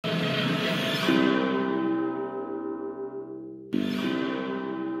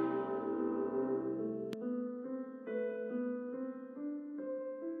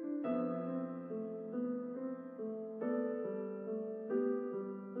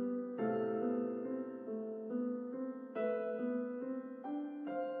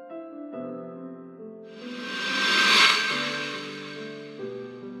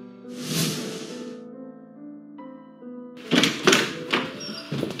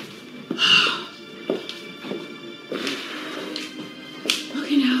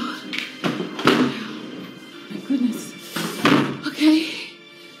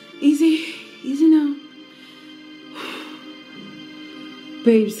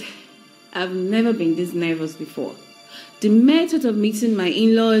Babes, I've never been this nervous before. The method of meeting my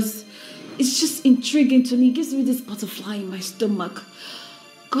in-laws is just intriguing to me. It gives me this butterfly in my stomach.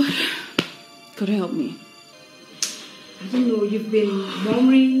 God help me. I don't know, you've been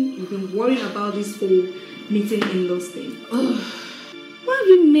worrying about this whole meeting in-laws thing. Why have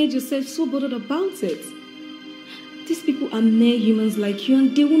you made yourself so bothered about it? These people are mere humans like you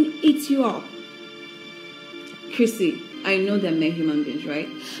and they won't eat you up. Chrissy, I know they're mere human beings, right?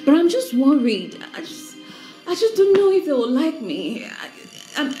 But I'm just worried. I just don't know if they will like me.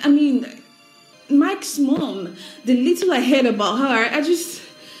 I mean, Mike's mom, the little I heard about her, I just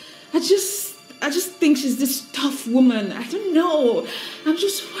think she's this tough woman. I don't know. I'm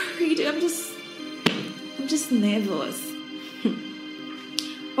just worried. I'm just nervous.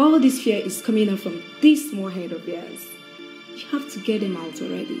 All this fear is coming out from this small head of yours. You have to get them out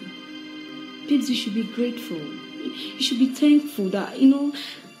already. Babes, you should be grateful. You should be thankful that,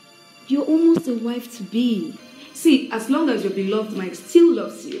 you're almost a wife to be. See, as long as your beloved Mike still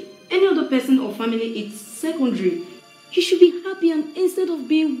loves you, any other person or family, it's secondary. You should be happy and instead of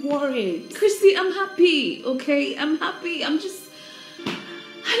being worried. Christy, I'm happy, okay? I'm happy. I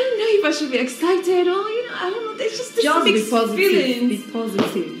don't know if I should be excited or, I don't know. There's just mixed feelings. Be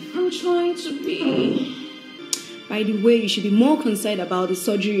positive. I'm trying to be. By the way, you should be more concerned about the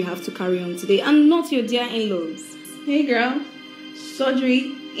surgery you have to carry on today and not your dear in-laws. Hey, girl.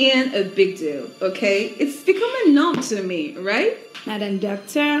 Surgery ain't a big deal, okay? It's becoming numb to me, right? Madam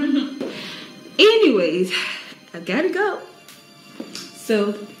Doctor. Anyways, I gotta go.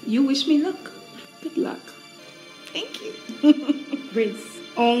 So, you wish me luck. Good luck. Thank you. Great.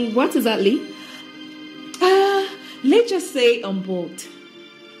 On what exactly? Let's just say on board.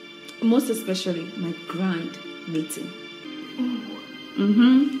 Most especially my grand meeting.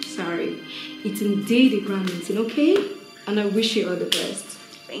 Oh. Sorry. It's indeed a grand meeting, okay? And I wish you all the best.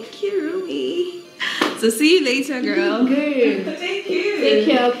 Thank you, Rumi. So see you later, girl. Good. Thank you. Take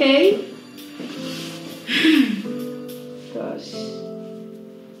care, okay? Gosh.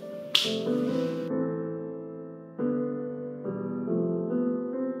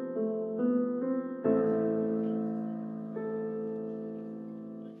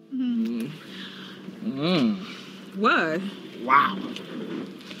 What? Wow.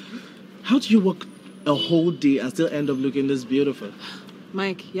 How do you work a whole day and still end up looking this beautiful?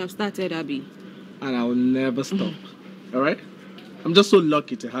 Mike, you have started, Abby. And I'll never stop. Alright? I'm just so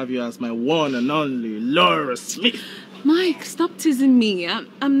lucky to have you as my one and only Laura Smith. Mike, stop teasing me.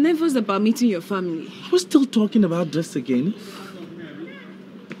 I'm nervous about meeting your family. We're still talking about this again.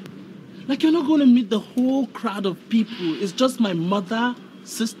 Like you're not going to meet the whole crowd of people. It's just my mother,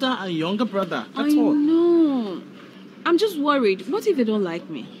 sister, and younger brother. That's all. I know. I'm just worried. What if they don't like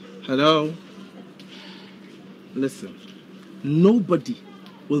me? Hello? Listen. Nobody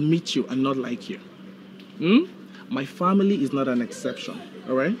will meet you and not like you. My family is not an exception.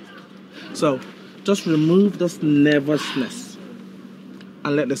 Alright? So, just remove this nervousness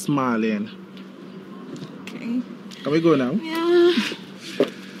and let the smile in. Okay. Can we go now? Yeah.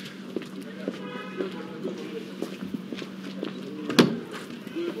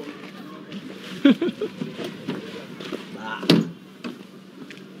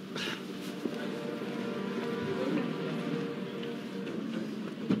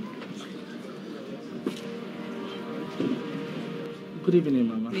 Good evening,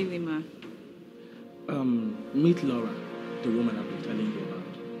 Mama. Good evening, Ma. Meet Laura, the woman I've been telling you about.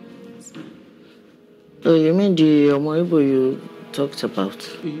 Oh, you mean the Omoibo you talked about?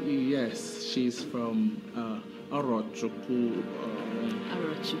 Yes, she's from Orochukwu,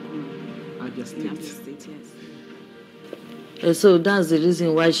 Abia State. Abia State, yes. So that's the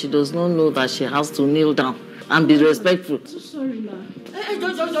reason why she does not know that she has to kneel down and be respectful. So sorry, Ma.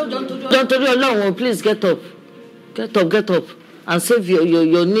 Don't, please get up. Get up. And save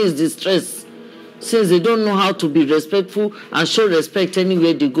your niece the stress. Since they don't know how to be respectful and show respect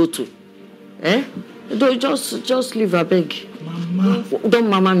anywhere they go to. Don't just leave her, beg. Mama. Don't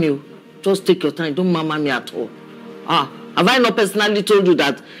mama me. Just take your time. Don't mama me at all. Have I not personally told you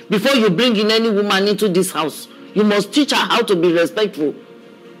that before you bring in any woman into this house, you must teach her how to be respectful?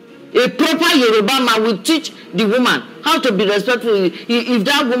 A proper Yoruba man will teach the woman how to be respectful if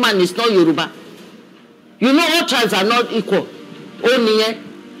that woman is not Yoruba. You know all tribes are not equal. Only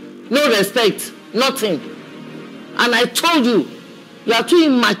no respect, nothing. And I told you, you are too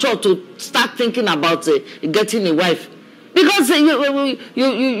immature to start thinking about getting a wife. Because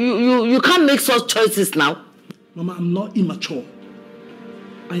you can't make such choices now. Mama, I'm not immature.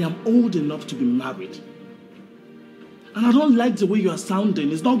 I am old enough to be married. And I don't like the way you are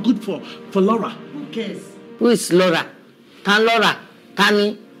sounding. It's not good for Laura. Who cares? Who is Laura? Tan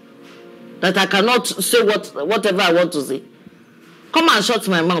Tani, that I cannot say whatever I want to say. Come and shut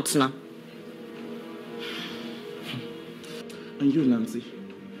my mouth now. And you, Nancy,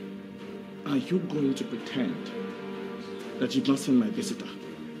 are you going to pretend that you've not seen my visitor?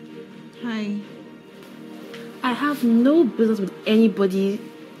 Hi. I have no business with anybody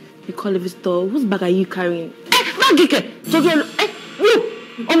you call a visitor. Whose bag are you carrying? You are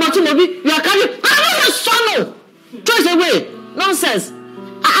carrying. Choice away. Nonsense.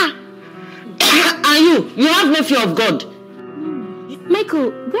 And you have no fear of God.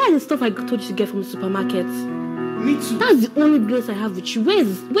 Michael, where are the stuff I told you to get from the supermarket? Me too. That's the only place I have with you. Where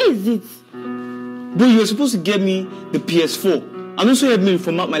is it? Bro, you were supposed to get me the PS4 and also help me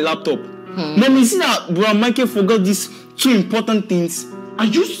format my laptop. Mom, you see that bro Michael forgot these two important things? Are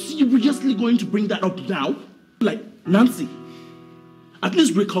you seriously going to bring that up now? Like, Nancy, at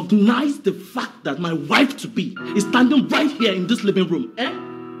least recognize the fact that my wife-to-be is standing right here in this living room. Eh?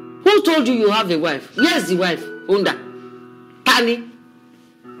 Who told you have a wife? Where's the wife? Honda. Tani.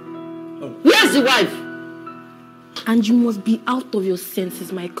 Oh. Where's the wife? And you must be out of your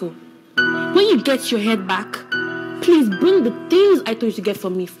senses, Michael. When you get your head back, please bring the things I told you to get for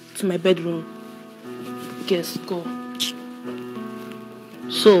me to my bedroom. Yes, go.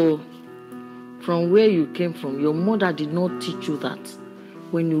 So, from where you came from, your mother did not teach you that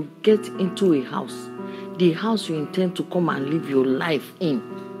when you get into a house, the house you intend to come and live your life in,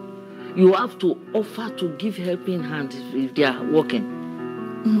 you have to offer to give helping hand if they are working.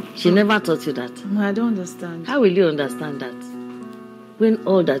 She never taught you that. No, I don't understand. How will you understand that? When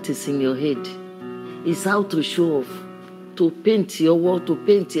all that is in your head is how to show off, to paint your wall, to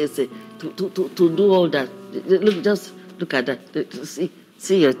paint your to do all that. Look, just look at that.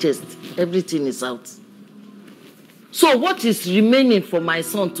 See your chest. Everything is out. So what is remaining for my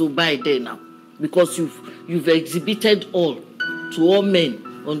son to buy there now? Because you've exhibited all to all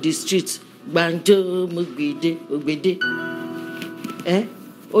men on the streets. Banjo, Mugbede, Ogbede. Eh?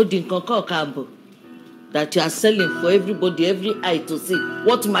 Odinkanko Kambo. That you are selling for everybody, every eye to see.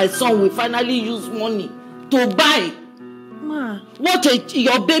 What my son will finally use money to buy. Ma. What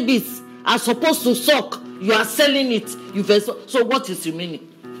your babies are supposed to suck, you are selling it. So what is remaining?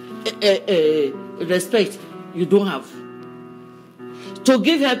 Respect, you don't have. To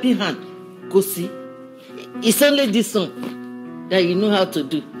give helping hand, go see. It's only this one that you know how to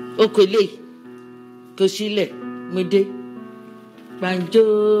do. Okole, Koshile, Mede,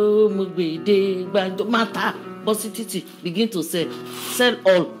 Banjo, Mugbede, Banjo, Mata, Bosititi, begin to sell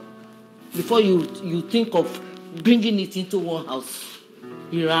all before you think of bringing it into one house.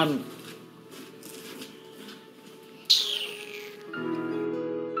 Iran.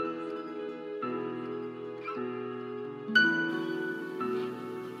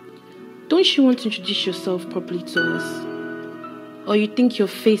 Don't you want to introduce yourself properly to us? Or you think your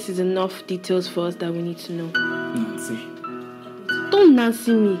face is enough details for us that we need to know? Nancy. Don't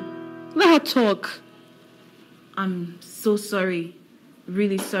Nancy me. Let her talk. I'm so sorry,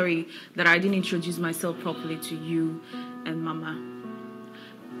 really sorry that I didn't introduce myself properly to you and Mama.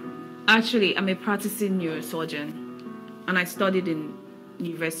 Actually, I'm a practicing neurosurgeon and I studied in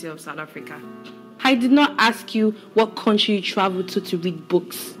University of South Africa. I did not ask you what country you traveled to read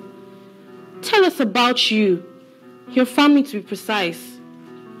books. Tell us about you, your family to be precise.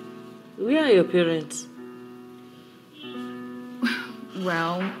 Where are your parents?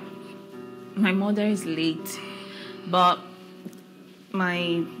 Well, my mother is late, but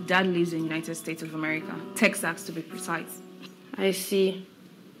my dad lives in the United States of America, Texas to be precise. I see.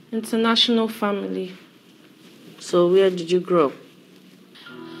 International family. So where did you grow up?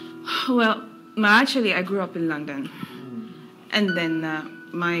 Well, actually, I grew up in London. And then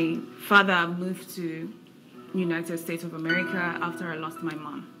my father moved to United States of America after I lost my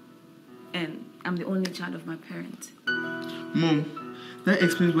mom. And I'm the only child of my parents. Mom, that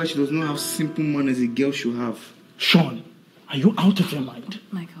explains why she does not have simple manners a girl should have. Sean, are you out of your mind?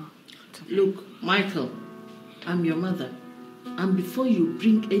 Michael. Look, Michael, I'm your mother. And before you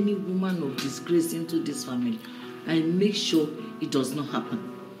bring any woman of disgrace into this family, I make sure it does not happen.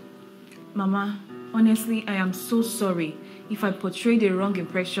 Mama, honestly, I am so sorry if I portrayed a wrong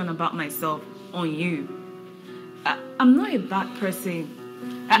impression about myself on you. I'm not a bad person.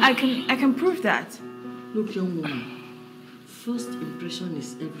 I can prove that. Look, young woman, first impression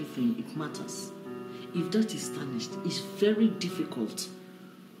is everything. It matters. If that is tarnished, it's very difficult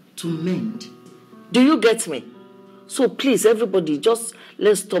to mend. Do you get me? So please, everybody, just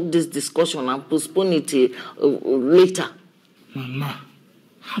let's stop this discussion and postpone it later. Mama,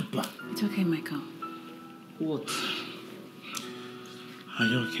 Haba. It's okay, Michael. What? Are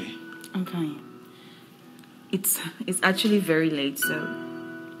you okay? I'm fine. It's actually very late, so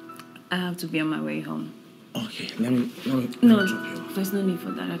I have to be on my way home. Okay, let me No, drop you off. there's no need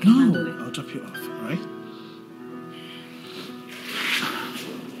for that. I can handle it. I'll drop you off, alright?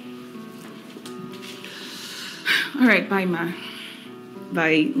 All right, bye, Ma.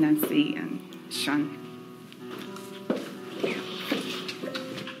 Bye, Nancy and Sean.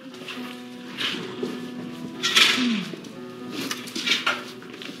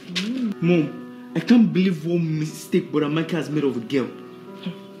 Mom, I can't believe what mistake Brother Michael has made of a girl.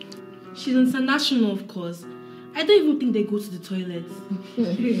 She's international, of course. I don't even think they go to the toilet.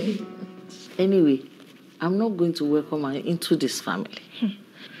 Anyway, I'm not going to welcome her into this family.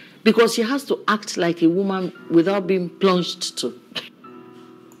 Because she has to act like a woman without being plunged to.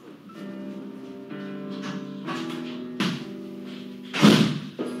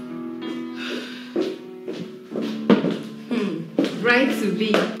 Right to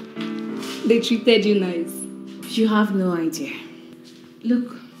be. They treated you nice. You have no idea.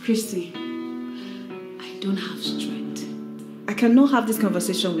 Look, Christy, I don't have strength. I cannot have this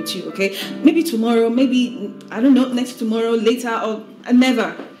conversation with you, okay? Maybe tomorrow, maybe, I don't know, next tomorrow, later, or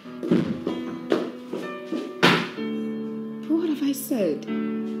never. But what have I said?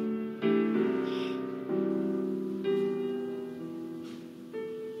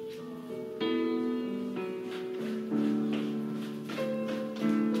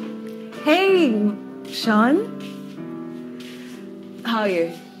 Hey, Sean. How are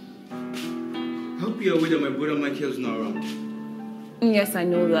you? I hope you're aware that my brother Michael's not around. Yes, I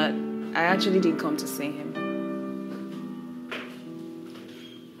know that. I actually did come to see him.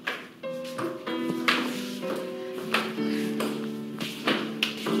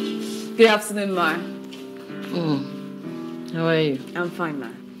 Good afternoon, Ma. How are you? I'm fine, Ma.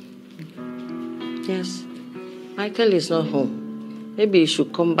 Yes. Michael is not home. Maybe he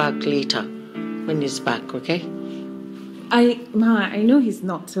should come back later when he's back, okay? Ma, I know he's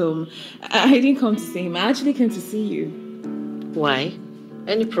not home. I didn't come to see him. I actually came to see you. Why?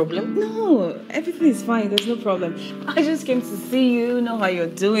 Any problem? No, everything is fine. There's no problem. I just came to see you, know how you're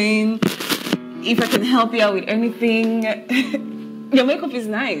doing. If I can help you out with anything. Your makeup is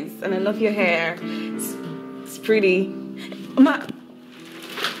nice, and I love your hair. It's pretty. Ma,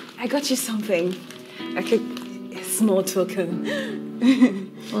 I got you something. Like a small token.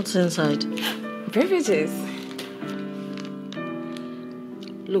 What's inside? Beverages.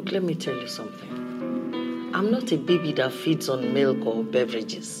 Look, let me tell you something. I'm not a baby that feeds on milk or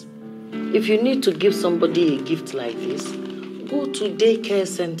beverages. If you need to give somebody a gift like this, go to daycare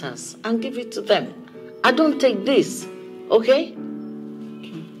centers and give it to them. I don't take this, okay?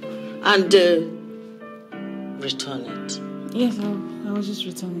 And return it. Yes, I'll just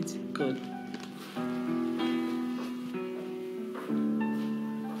return it. Good.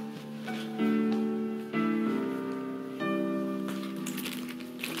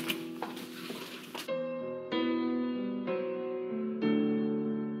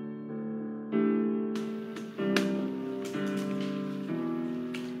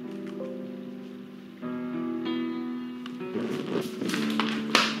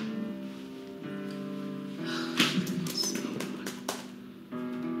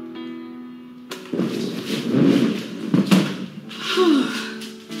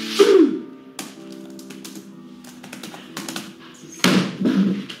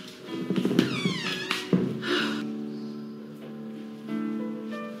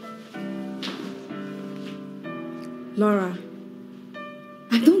 Laura,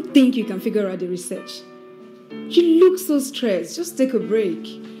 I don't think you can figure out the research. You look so stressed. Just take a break.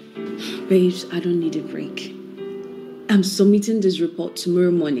 Babes, I don't need a break. I'm submitting this report tomorrow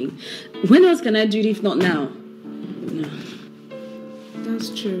morning. When else can I do it if not now? No.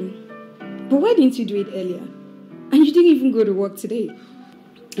 That's true. But why didn't you do it earlier? And you didn't even go to work today.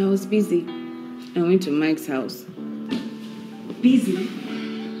 I was busy. I went to Mike's house. Busy?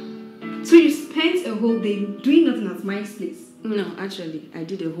 So you spent a whole day doing nothing at Mike's place? No, actually, I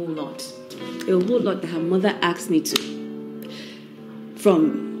did a whole lot. A whole lot that her mother asked me to.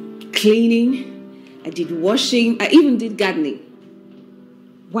 From cleaning, I did washing, I even did gardening.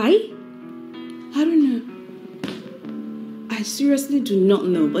 Why? I don't know. I seriously do not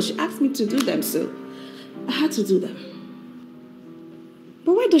know, but she asked me to do them, so I had to do them.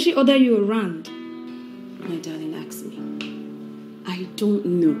 But why does she order you around? My darling asked me. I don't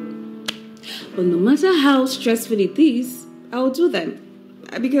know. But no matter how stressful it is, I'll do them.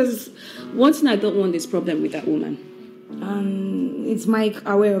 Because one thing I don't want is problem with that woman. Is Mike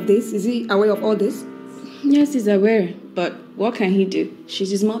aware of this? Is he aware of all this? Yes, he's aware. But what can he do?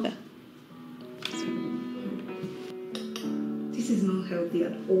 She's his mother. This is not healthy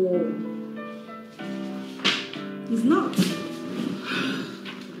at all. He's not. I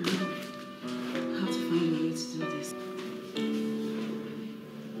have to find a way to do this.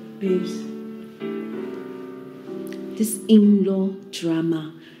 Babes, this in-law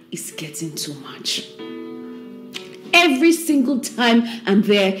drama is getting too much. Every single time I'm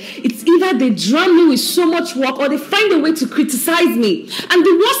there, it's either they drown me with so much work or they find a way to criticize me. And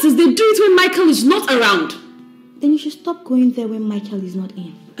the worst is they do it when Michael is not around. Then you should stop going there when Michael is not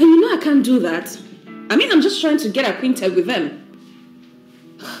in. And you know I can't do that. I mean, I'm just trying to get acquainted with them.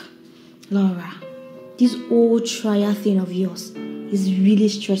 Laura, this old trial thing of yours is really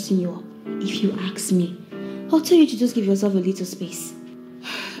stressing you up. If you ask me, I'll tell you to just give yourself a little space.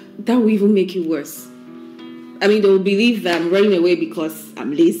 That will even make it worse. I mean, they will believe that I'm running away because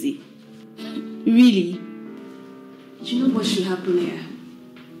I'm lazy. Really? You know what should happen here?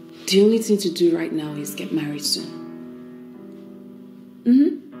 The only thing to do right now is get married soon.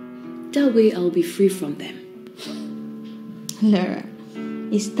 That way I'll be free from them. Laura,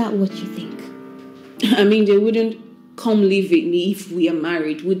 is that what you think? I mean, they wouldn't come live with me if we are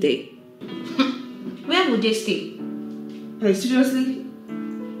married, would they? Where would they stay? Like, seriously?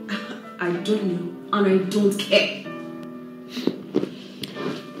 I don't know, and I don't care.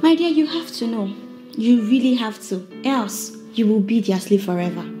 My dear, you have to know. You really have to. Else, you will be their slave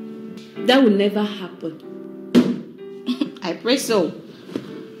forever. That will never happen. I pray so.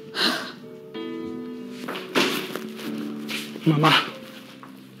 Mama,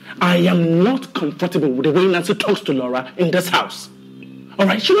 I am not comfortable with the way Nancy talks to Laura in this house.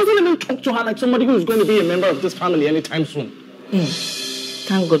 Alright, she doesn't even talk to her like somebody who is going to be a member of this family anytime soon.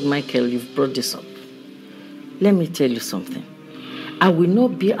 Thank God, Michael, you've brought this up. Let me tell you something. I will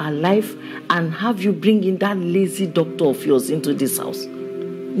not be alive and have you bring in that lazy doctor of yours into this house.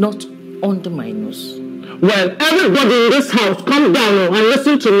 Not under my nose. Well, everybody in this house, calm down and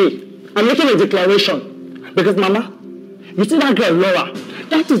listen to me. I'm making a declaration. Because, Mama, you see that girl, Laura?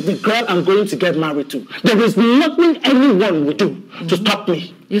 That is the girl I'm going to get married to. There is nothing anyone will do to stop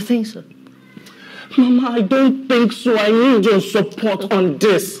me. You think so? Mama, I don't think so. I need your support on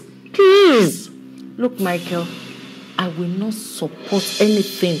this. Please. Look, Michael, I will not support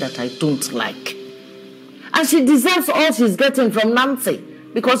anything that I don't like. And she deserves all she's getting from Nancy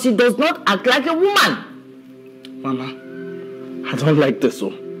because she does not act like a woman. Mama, I don't like this,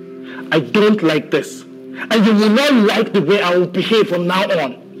 oh. I don't like this. And you will not like the way I will behave from now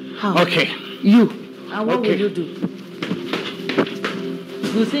on. How? Okay. You. And what Okay. will you do?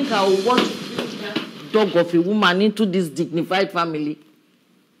 You think I will want to bring that dog of a woman into this dignified family?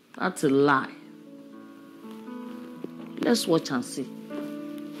 That's a lie. Let's watch and see.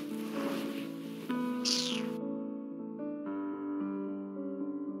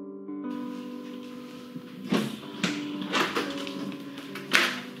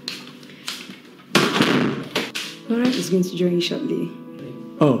 Laura is going to join you shortly.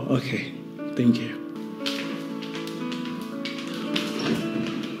 Oh, okay. Thank you.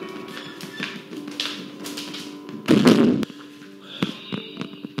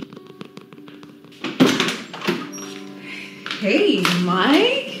 Hey,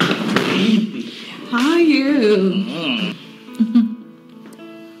 Mike. How are you?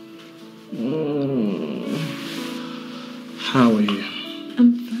 How are you?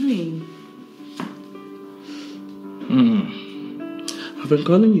 I'm fine. I've been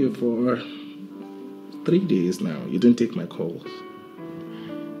calling you for 3 days now. You didn't take my calls.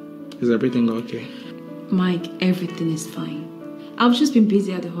 Is everything okay? Mike, everything is fine. I've just been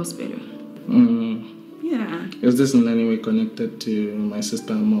busy at the hospital. Yeah. Is this in any way connected to my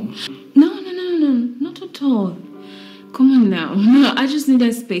sister and mom? No, not at all. Come on now. No, I just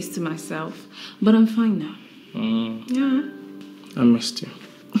needed space to myself. But I'm fine now. Yeah. I missed you.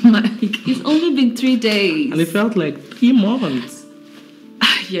 Mike, it's only been 3 days. And it felt like 3 months.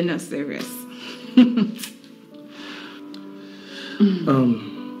 You're not serious. I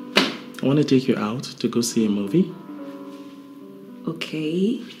want to take you out to go see a movie.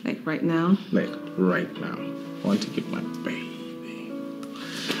 Okay, like right now? Like right now. I want to give my baby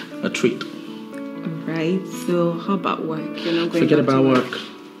a treat. Alright, so how about work? You're not going Forget back to about work.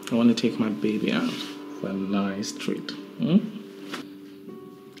 I want to take my baby out for a nice treat.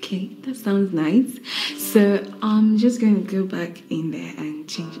 Okay, that sounds nice. So I'm just going to go back in there and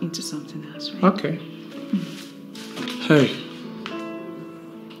change into something else, right? Okay. Hey,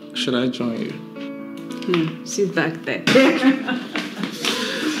 should I join you? No, she's back there.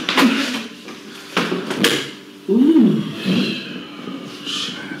 Ooh.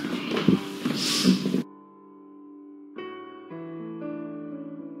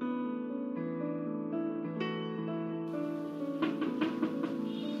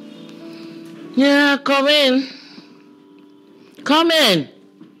 Yeah, come in. Come in.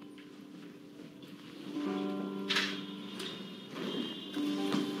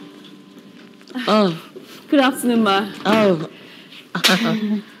 Oh. Good afternoon, ma. Oh.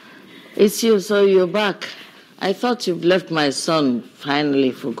 It's you, so you're back. I thought you've left my son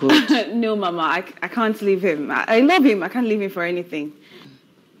finally for good. No, Mama, I can't leave him. I love him. I can't leave him for anything.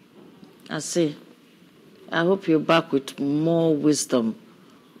 I see. I hope you're back with more wisdom,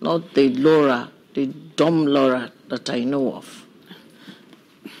 not the Laura, the dumb Laura that I know of.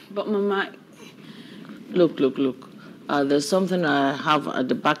 But, Mama... Look. There's something I have at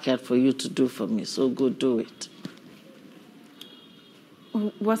the backyard for you to do for me, so go do it.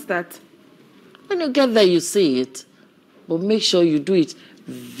 What's that? When you get there, you see it. But make sure you do it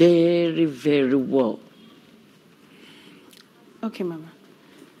very, very well. Okay, Mama.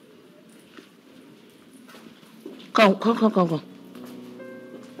 Come.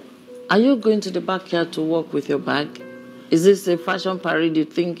 Are you going to the backyard to walk with your bag? Is this a fashion parade you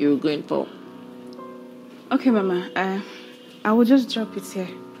think you're going for? Okay, Mama. I will just drop it here.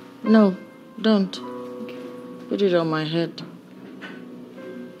 No, don't. Okay. Put it on my head.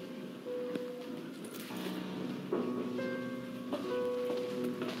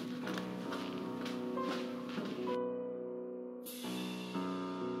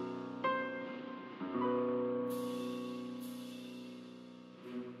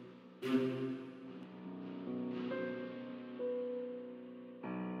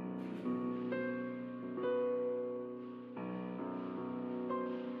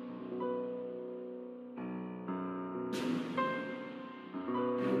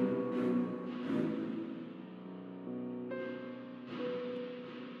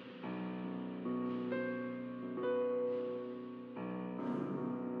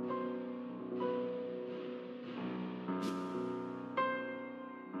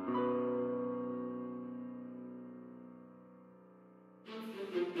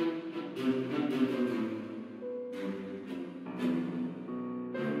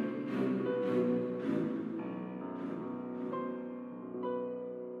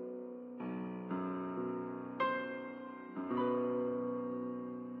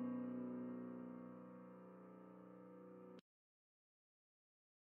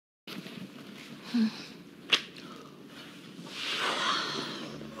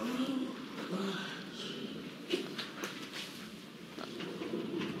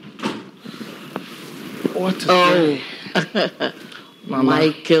 What is that? Mama.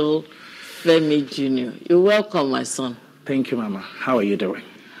 Michael Femi Jr. You're welcome, my son. Thank you, Mama. How are you doing?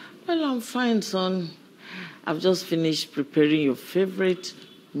 Well, I'm fine, son. I've just finished preparing your favorite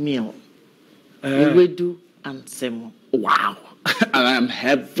meal. Ewedu and semo. Wow. And I'm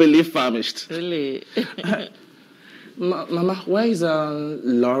heavily famished. Really? Mama, where is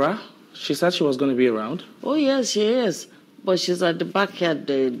Laura? She said she was going to be around. Oh, yes, she is. But she's at the backyard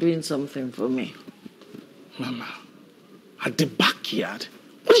doing something for me. Mama, at the backyard?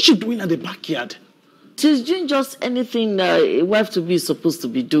 What is she doing at the backyard? She's doing just anything a wife-to-be is supposed to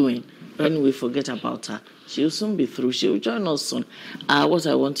be doing. When we forget about her, she'll soon be through. She'll join us soon. What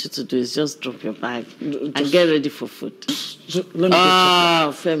I want you to do is just drop your bag and get ready for food. Let me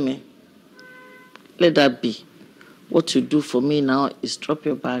Femi, let that be. What you do for me now is drop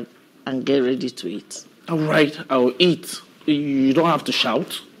your bag and get ready to eat. All right, I'll eat. You don't have to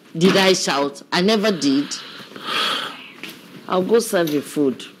shout. Did I shout? I never did. I'll go serve you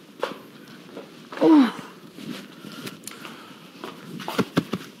food. Oh.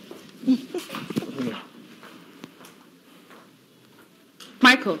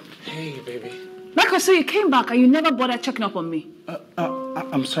 Michael. Hey, baby. Michael, so you came back and you never bothered checking up on me?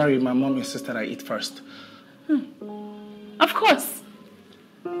 I'm sorry, my mom insisted I eat first. Of course.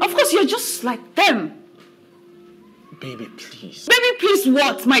 Of course, you're just like them. Baby, please. Baby, please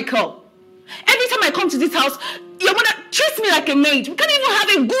what, Michael? Every time I come to this house, your mother treats me like a maid. We can't even have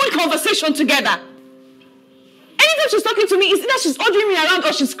a good conversation together. Anytime she's talking to me, it's either she's ordering me around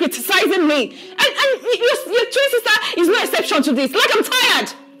or she's criticizing me. And your twin sister is no exception to this. Like, I'm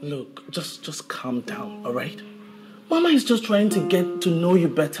tired. Look, just calm down, all right? Mama is just trying to get to know you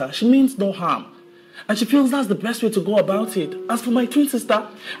better. She means no harm. And she feels that's the best way to go about it. As for my twin sister,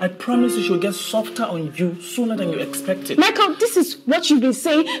 I promise you she'll get softer on you sooner than you expected. Michael, this is what you've been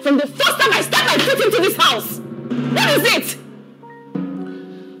saying from the first time I stepped my foot into this house. What is it?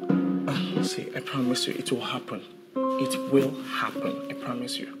 See, I promise you it will happen. It will happen, I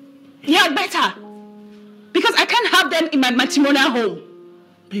promise you. Yeah, better. Because I can't have them in my matrimonial home.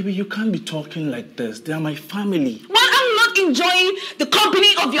 Baby, you can't be talking like this. They are my family. Well, I'm not enjoying the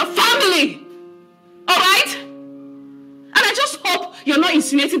company of your family. All right? And I just hope you're not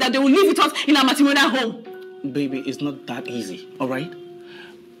insinuating that they will live with us in our matrimonial home. Baby, it's not that easy, all right?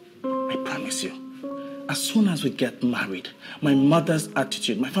 I promise you. As soon as we get married, my mother's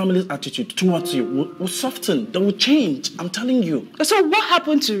attitude, my family's attitude towards you will soften. They will change. I'm telling you. So what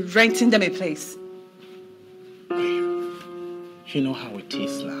happened to renting them a place? You know how it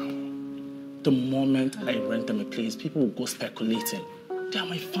is now. The moment I rent them a place, people will go speculating. They are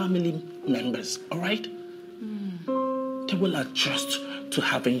my family members, all right? They will adjust to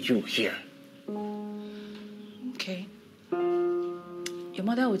having you here. Okay. Your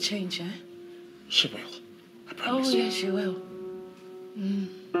mother will change, eh? She will. I promise you. Oh, yeah, she will.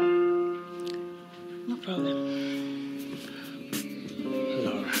 No problem.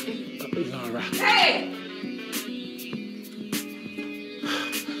 Laura. Hey!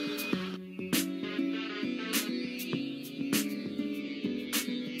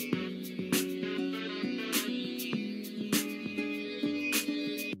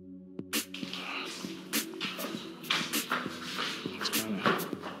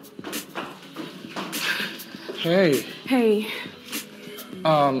 Hey. Hey.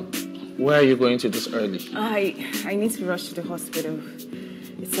 Where are you going to this early? I need to rush to the hospital.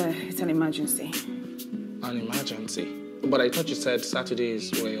 It's an emergency. An emergency? But I thought you said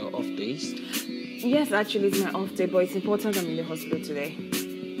Saturdays were your off days. Yes, actually it's my off day, but it's important I'm in the hospital today.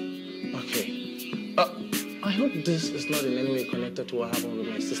 Okay. I hope this is not in any way connected to what happened with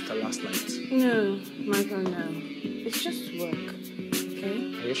my sister last night. No, Michael, no. It's just work, okay?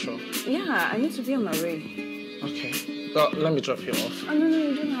 Are you sure? Yeah, I need to be on my way. Okay. Well, let me drop you off. Oh, no,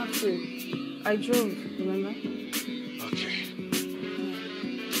 you don't have to. I drove, remember? Okay.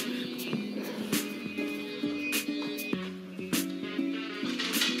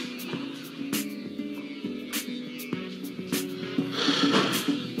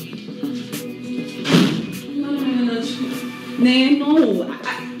 No.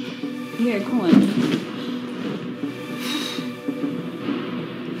 Yeah, come on.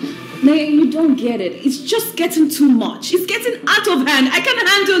 No, you don't get it. It's just getting too much. It's getting out of hand. I can't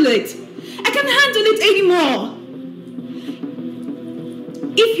handle it. I can't handle it anymore.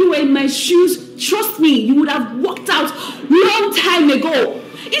 If you were in my shoes, trust me, you would have walked out long time ago.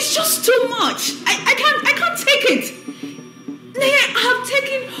 It's just too much. I can't take it. I have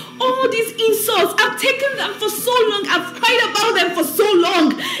taken all these insults. I've taken them for so long. I've cried about them for so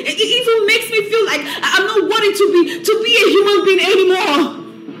long. It even makes me feel like I'm not wanting to be a human being anymore.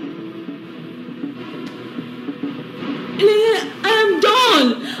 I am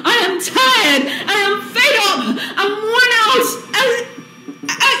done. I am tired. I am fed up. I'm worn out.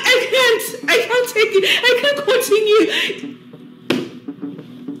 I can't take it. I can't continue.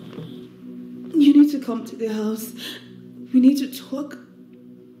 You need to come to the house. We need to talk.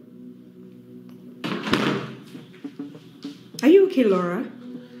 Are you okay, Laura?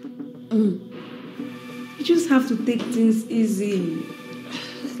 You just have to take things easy.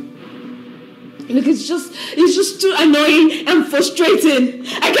 Look, it's just too annoying and frustrating.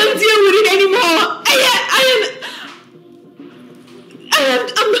 I can't deal with it anymore.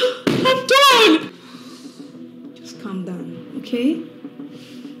 I'm done. Just calm down, okay?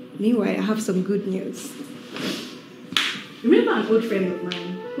 Meanwhile, I have some good news. Remember an old friend of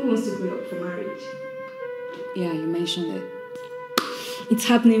mine who wants to go up for marriage? Yeah, you mentioned it. It's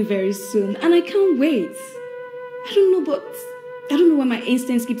happening very soon, and I can't wait. I don't know why my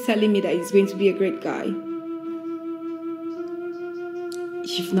instincts keep telling me that he's going to be a great guy.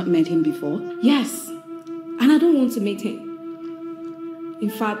 You've not met him before? Yes, and I don't want to meet him. In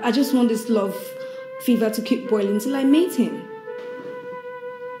fact, I just want this love fever to keep boiling till I meet him.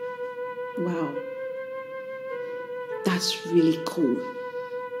 Wow. That's really cool.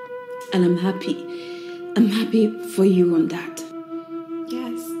 And I'm happy. I'm happy for you on that.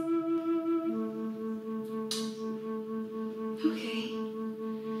 Yes. Okay.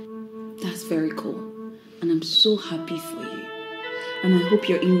 That's very cool. And I'm so happy for you. And I hope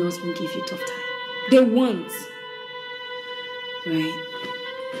your in-laws won't give you tough time. They won't. Right.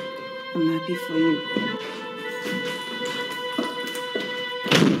 I'm happy for you.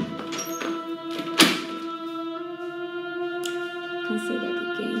 Say that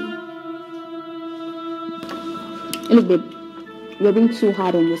again. Look, babe, you're being too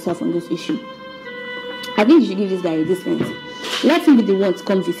hard on yourself on this issue. I think you should give this guy a discount. Let him be the one to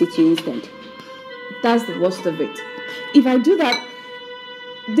come visit you instead. That's the worst of it. If I do that,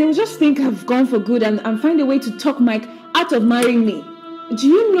 they'll just think I've gone for good and find a way to talk Mike out of marrying me. Do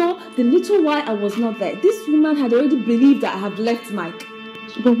you know, the little while I was not there, this woman had already believed that I have left Mike.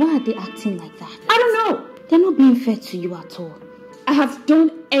 But why are they acting like that? I don't know. They're not being fair to you at all. I have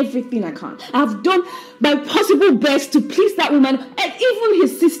done everything I can. I have done my possible best to please that woman and even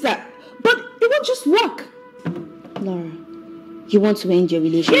his sister. But it won't just work. Laura, you want to end your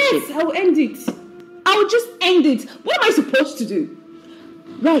relationship? Yes, I'll end it. I'll just end it. What am I supposed to do?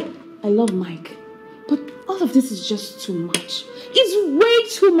 Right, I love Mike. But all of this is just too much. It's way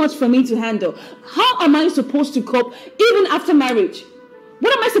too much for me to handle. How am I supposed to cope even after marriage?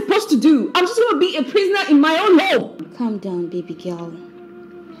 What am I supposed to do? I'm just going to be a prisoner in my own home. Calm down, baby girl.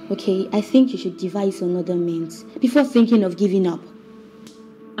 Okay, I think you should devise another means before thinking of giving up.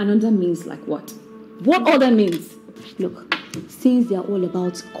 Another means like what? What other means? Look, since they're all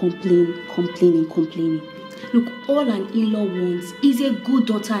about complaining. Look, all an in-law wants is a good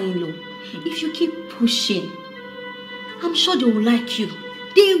daughter-in-law. If you keep pushing, I'm sure they will like you.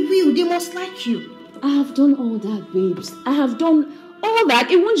 They must like you. I have done all that, babes. I have done all that.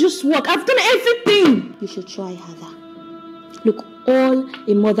 It won't just work. I've done everything. You should try harder. Look, all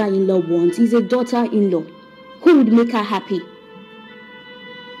a mother-in-law wants is a daughter-in-law who would make her happy.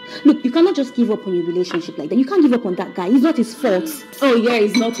 Look, you cannot just give up on your relationship like that. You can't give up on that guy. It's not his fault. Oh yeah,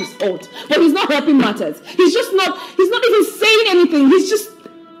 it's not his fault. But he's not helping matters. He's not even saying anything. He's just...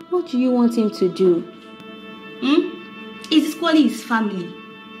 What do you want him to do? It's equally his family.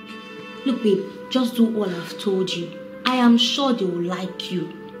 Look, babe, just do all I've told you. I am sure they will like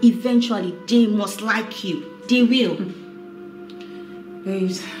you. Eventually, they must like you. They will.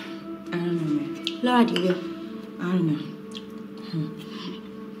 Babes, I don't know, man. Laura, they will. I don't know.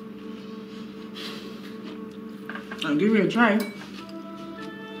 I'll give it a try.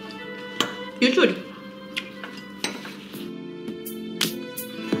 You should.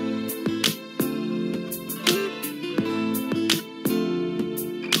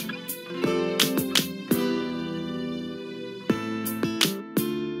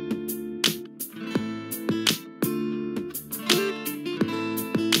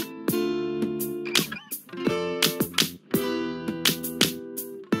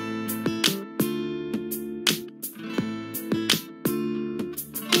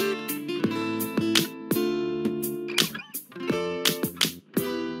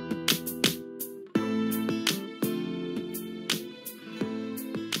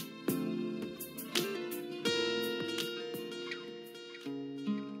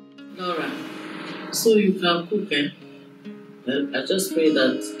 Laura, so you can cook, eh? I just pray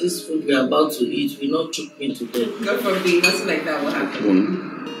that this food we are about to eat will not choke me to death. God forbid, nothing like that will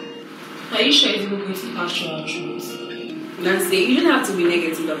happen. Are you sure it's not going to capture our truth? Nancy, you don't have to be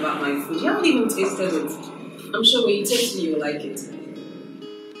negative about my food. You haven't even tasted it. I'm sure when you taste it, you'll like it.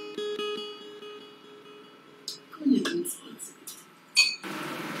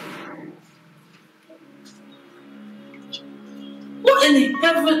 What in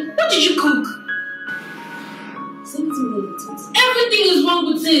heaven? What did you cook? Something wrong with it. Everything is wrong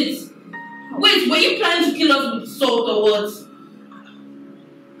with it. Wait, were you planning to kill us with salt or what?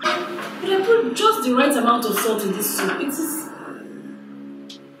 But I put just the right amount of salt in this soup. It is...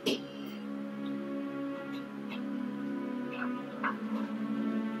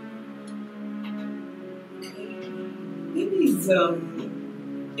 Maybe it's a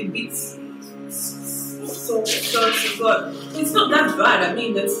bit salty, but it's not that bad. I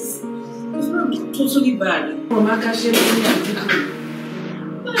mean, it's not totally bad. What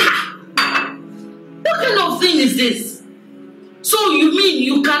kind of thing is this? So you mean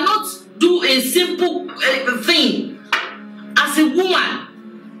you cannot do a simple thing as a woman?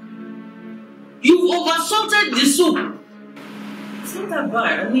 You've oversalted the soup. It's not that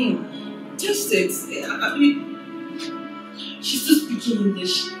bad. I mean, taste it. I mean, She's still speaking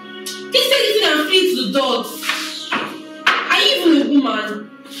English. Taste anything and feed the dogs. Are you even a woman?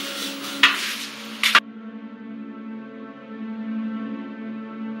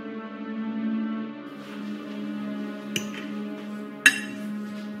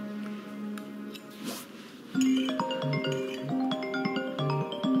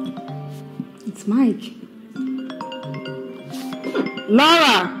 It's Mike.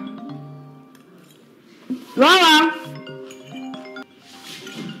 Laura! Laura!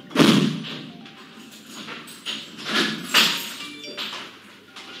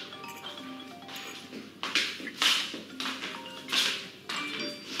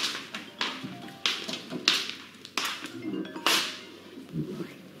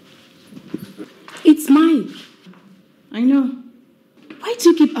 It's Mike. I know. Why do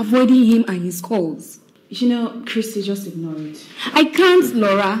you keep avoiding him and his calls? You know, Christy, just ignore it. I can't,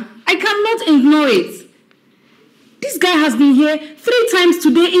 Laura. I cannot ignore it. This guy has been here 3 times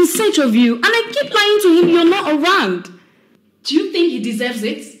today in search of you, and I keep lying to him you're not around. Do you think he deserves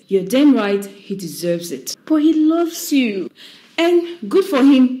it? You're damn right, he deserves it. But he loves you. And good for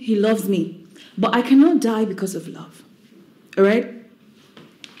him, he loves me. But I cannot die because of love. Alright?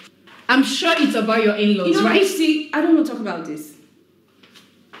 I'm sure it's about your in-laws, You know, right? see, I don't want to talk about this.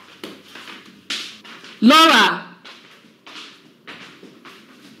 Laura!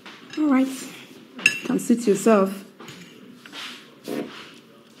 All right. Come sit yourself.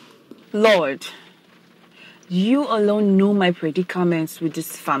 Lord, you alone know my predicaments with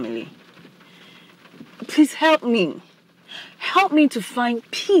this family. Please help me. Help me to find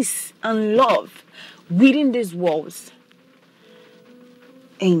peace and love within these walls.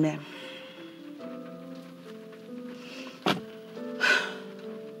 Amen.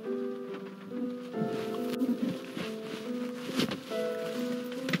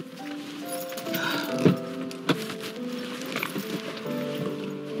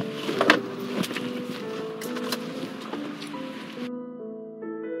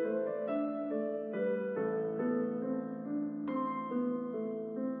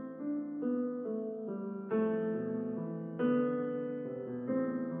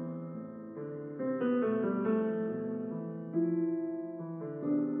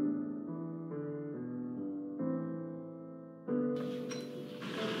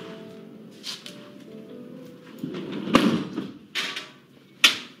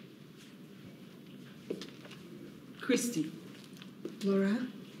 Christy, Laura,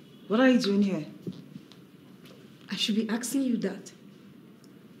 what are you doing here? I should be asking you that.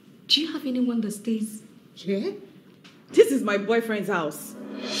 Do you have anyone that stays here? This is my boyfriend's house.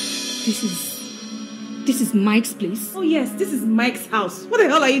 This is Mike's place. Oh yes, this is Mike's house. What the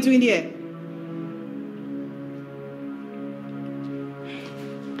hell are you doing here?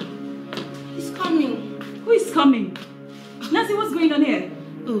 He's coming. Who is coming? Nancy, what's going on here?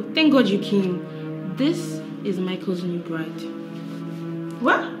 Oh, thank God you came. This is Michael's new bride.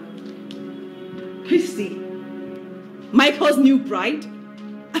 What? Christy? Michael's new bride?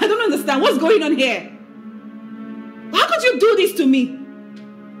 I don't understand. What's going on here? How could you do this to me?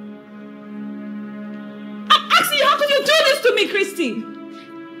 I'm asking you, how could you do this to me, Christy?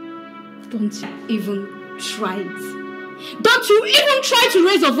 Don't even try it. Don't you even try to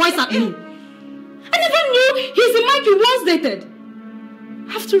raise your voice at me. I never knew he's the Mike you once dated.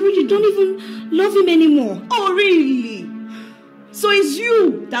 After all, you don't even love him anymore. Oh, really? So it's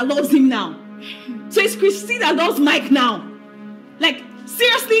you that loves him now? So it's Christy that loves Mike now? Like,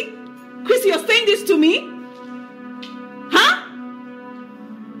 seriously? Christy, you're saying this to me? Huh?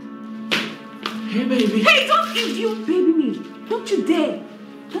 Hey, baby. Hey, don't you baby me. Don't you dare.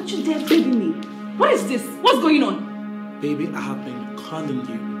 Don't you dare baby me. What is this? What's going on? Baby, I have been calling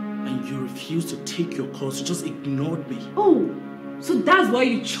you and you refuse to take your calls. You just ignored me. Oh, so that's why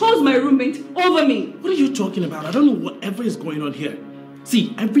you chose my roommate over me. What are you talking about? I don't know whatever is going on here.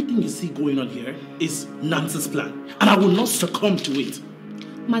 See, everything you see going on here is Nancy's plan. And I will not succumb to it.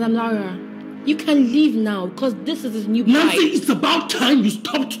 Madam Laura, you can leave now because this is his new bride. Nancy, it's about time you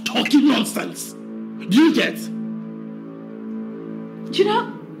stopped talking nonsense. Do you get? You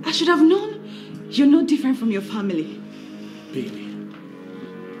know, I should have known you're no different from your family. Baby.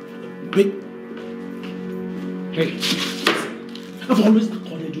 Hey, I've always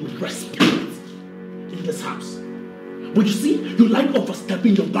accorded you respect in this house. But you see, you like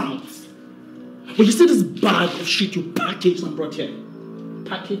overstepping your bounds. But you see this bag of shit you packaged and brought here.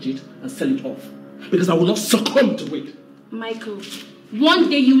 Package it and sell it off. Because I will not succumb to it. Michael, one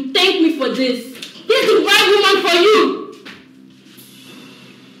day you thank me for this. Here's the right woman for you.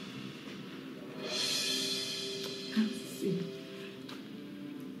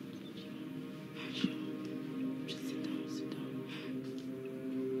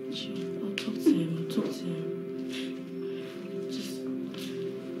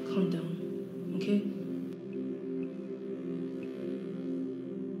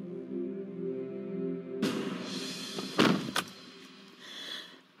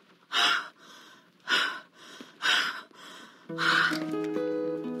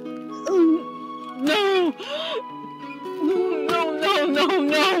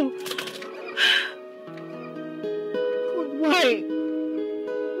 No.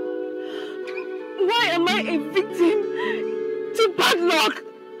 Why am I a victim to bad luck?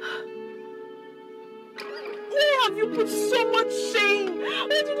 Why have you put so much shame? Why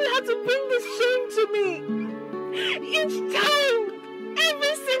did you have to bring this shame to me? Each time,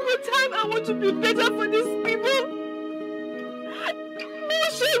 every single time I want to be better for these people,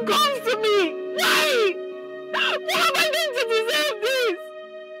 more shame comes to me. Why? What have I done to deserve this?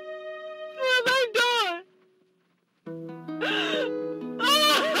 What have I done?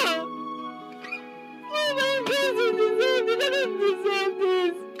 Oh my God, you deserve this. I don't deserve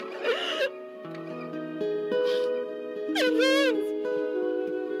this. I don't.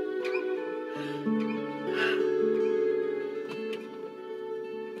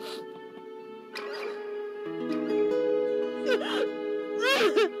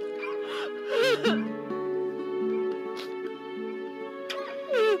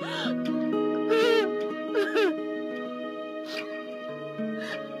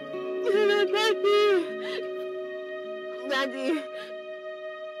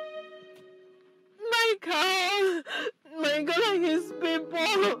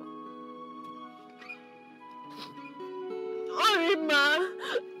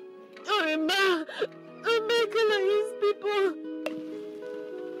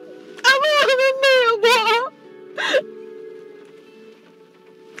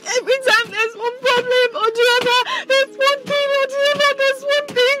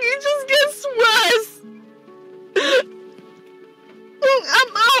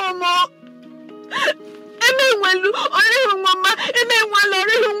 more.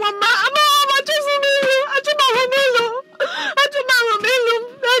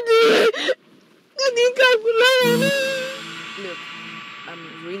 Look,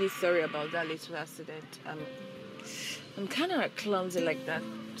 I'm really sorry about that little accident. I'm kind of clumsy like that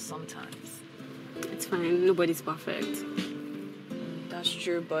sometimes. It's fine. Nobody's perfect. That's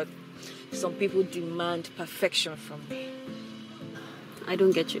true, but some people demand perfection from me. I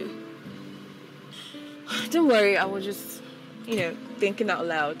don't get you. Don't worry, I was just, thinking out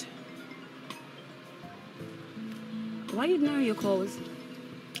loud. Why you ignore your calls?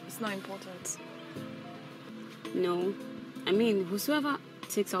 It's not important. No. I mean, whosoever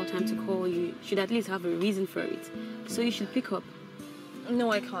takes our time to call you should at least have a reason for it. So you should pick up.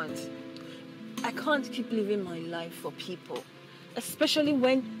 No, I can't. I can't keep living my life for people. Especially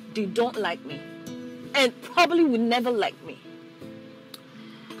when they don't like me. And probably will never like me.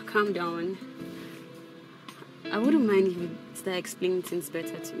 Calm down. I wouldn't mind if you start explaining things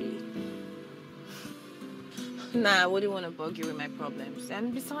better to me. Nah, I wouldn't want to bug you with my problems.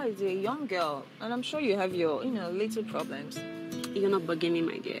 And besides, you're a young girl. And I'm sure you have your, little problems. You're not bugging me,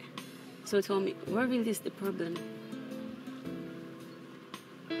 my dear. So tell me, what really is the problem?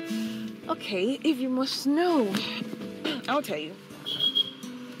 Okay, if you must know, I'll tell you.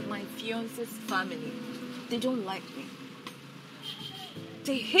 My fiance's family, they don't like me.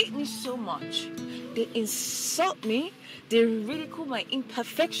 They hate me so much. They insult me. They ridicule my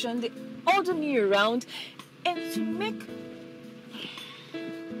imperfection. They order me around. And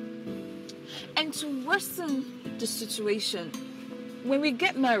to worsen the situation, when we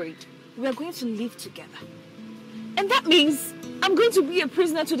get married, we are going to live together. And that means I'm going to be a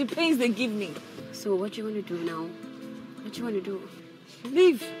prisoner to the pains they give me. So what do you want to do now? What do you want to do?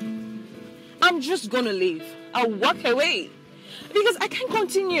 Leave. I'm just going to leave. I'll walk away. Because I can't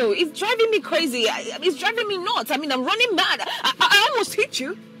continue. It's driving me crazy. It's driving me nuts. I mean, I'm running mad. I almost hit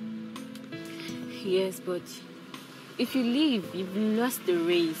you. Yes, but if you leave, you've lost the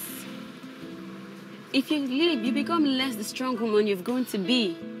race. If you leave, you become less the strong woman you've grown to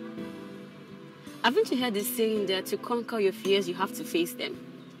be. Haven't you heard this saying that to conquer your fears, you have to face them?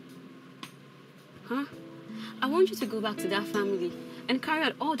 Huh? I want you to go back to that family and carry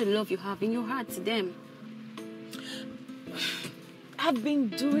out all the love you have in your heart to them. I've been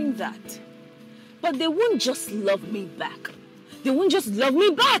doing that. But they won't just love me back. They won't just love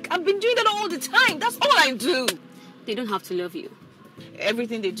me back. I've been doing that all the time. That's all I do. They don't have to love you.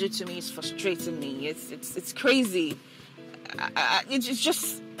 Everything they do to me is frustrating me. It's crazy. It's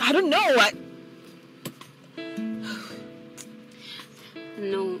just, I don't know.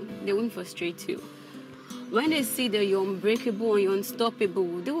 No, they won't frustrate you. When they see that you're unbreakable and you're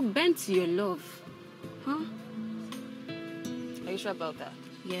unstoppable, they will bend to your love. Huh? Are you sure about that?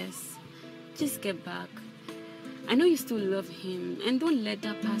 Yes. Just get back. I know you still love him, and don't let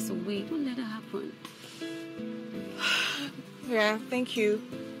that pass away. Don't let that happen. Yeah, thank you.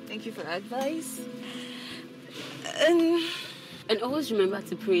 Thank you for the advice. And always remember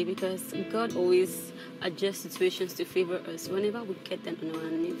to pray, because God always adjusts situations to favor us. Whenever we get down on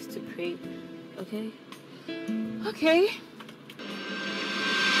our knees to pray, okay? Okay.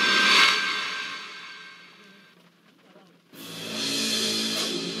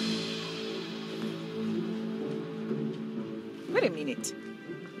 Wait a minute.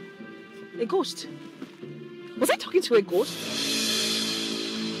 A ghost? Was I talking to a ghost?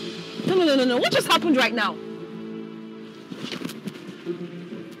 No. What just happened right now?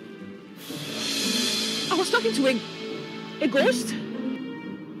 I was talking to a ghost?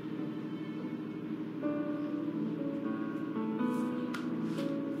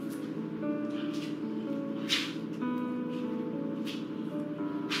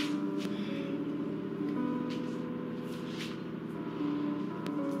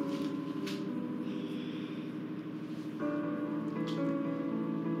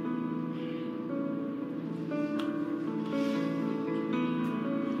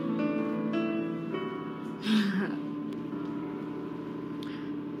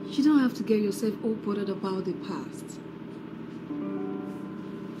 You don't have to get yourself all bothered about the past.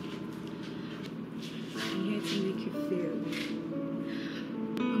 I'm here to make you feel.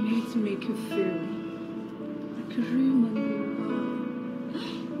 I'm here to make you feel like a real mommy.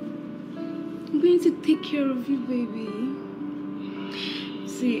 I'm going to take care of you, baby.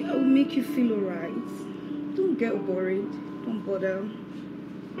 See, I will make you feel alright. Don't get worried. Don't bother.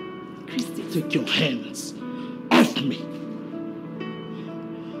 Christy, Take your hands off me.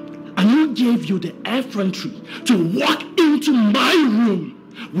 And who gave you the effrontery to walk into my room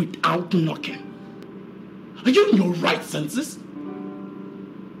without knocking? Are you in your right senses?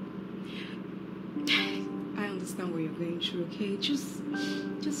 understand what you're going through, okay?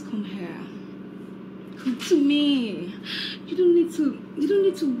 Just come here. Come to me. You don't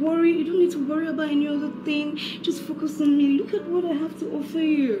need to worry. You don't need to worry about any other thing. Just focus on me. Look at what I have to offer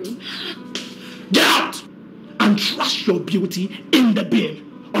you. Get out! And trash your beauty in the bin.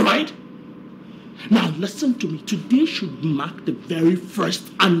 Alright? Now listen to me. Today should mark the very first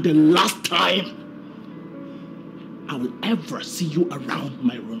and the last time I will ever see you around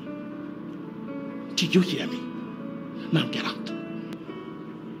my room. Do you hear me? Now get out.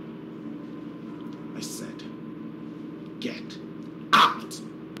 I said, get out.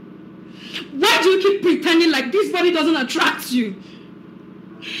 Why do you keep pretending like this body doesn't attract you?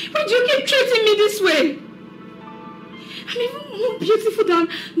 Why do you keep treating me this way? I'm even more beautiful than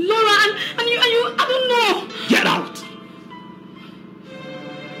Laura and you, I don't know. Get out.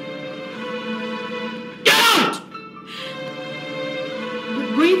 Get out!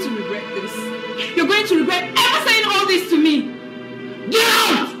 You're going to regret this. You're going to regret ever saying all this to me. Get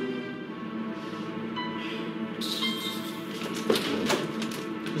out!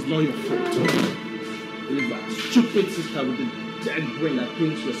 It's not your fault. It's that stupid sister with the dead brain that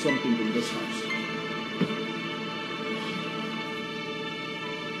thinks you're something in this house.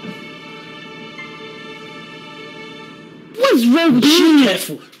 What's wrong with you? Be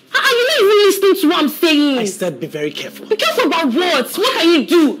careful. Are you not even listening to what I'm saying? I said be very careful. Be careful about what? What can you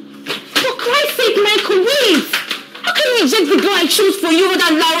do? For Christ's sake, Michael, wait! How can you reject the girl I chose for you over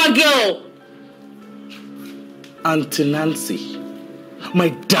that Laura girl? Auntie Nancy, my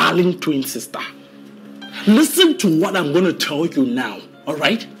darling twin sister, listen to what I'm going to tell you now,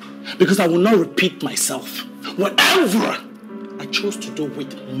 alright? Because I will not repeat myself. Whatever I chose to do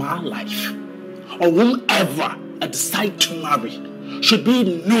with my life, or whomever I decide to marry, should be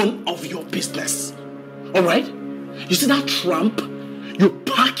none of your business. Alright? You see that tramp you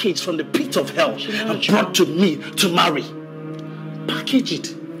packaged from the pit of hell and brought to me to marry? Package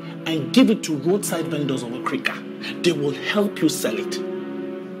it and give it to roadside vendors of Okrika. They will help you sell it.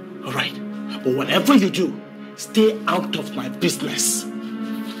 Alright? But whatever you do, stay out of my business.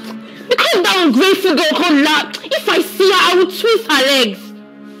 Because that ungrateful girl called La, if I see her, I will twist her legs.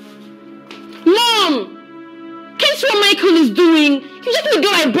 Mom! Can't you see what Michael is doing? He's just the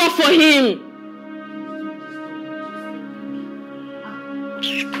girl I brought for him.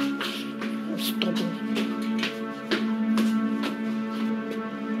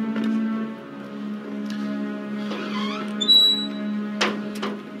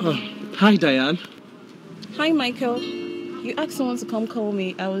 Hi, Diane. Hi, Michael. You asked someone to come call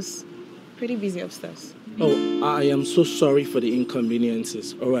me. I was pretty busy upstairs. Oh, I am so sorry for the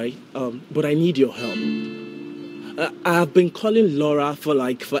inconveniences, alright? But I need your help. I've been calling Laura for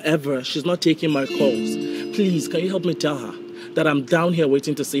like forever. She's not taking my calls. Please, can you help me tell her that I'm down here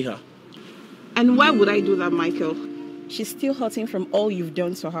waiting to see her? And why would I do that, Michael? She's still hurting from all you've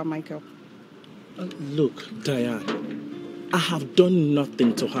done to her, Michael. Look, Diane, I have done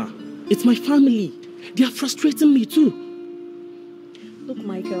nothing to her. It's my family. They are frustrating me too. Look,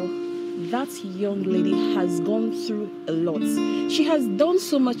 Michael, that young lady has gone through a lot. She has done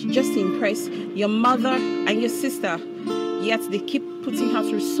so much just to impress your mother and your sister. Yet they keep putting her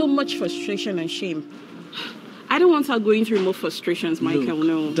through so much frustration and shame. I don't want her going through more frustrations, Michael, Look,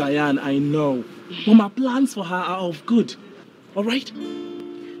 no. Diane, I know. But my plans for her are of good. Alright?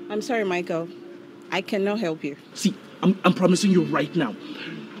 I'm sorry, Michael. I cannot help you. See, I'm promising you right now.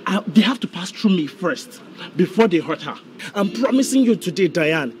 They have to pass through me first before they hurt her. I'm promising you today,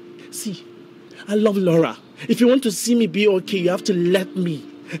 Diane. See, I love Laura. If you want to see me be okay, you have to let me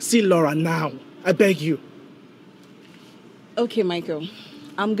see Laura now. I beg you. Okay, Michael.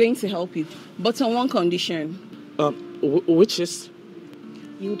 I'm going to help you. But on one condition. Which is?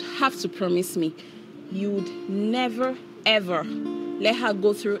 You'd have to promise me you'd never, ever let her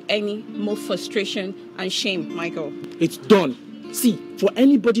go through any more frustration and shame, Michael. It's done. See, for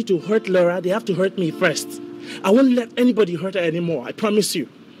anybody to hurt Laura, they have to hurt me first. I won't let anybody hurt her anymore. I promise you.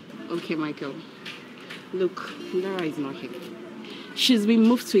 Okay, Michael. Look, Laura is not here. She's been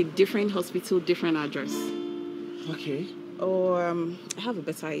moved to a different hospital, different address. Okay. Or, I have a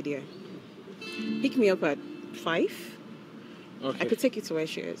better idea. Pick me up at 5. Okay. I could take you to where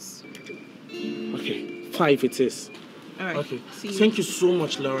she is. Okay, 5 it is. All right. Okay. See you. Thank you so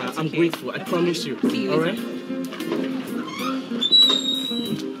much, Laura. That's I'm okay. grateful. I promise you. See you All later. right?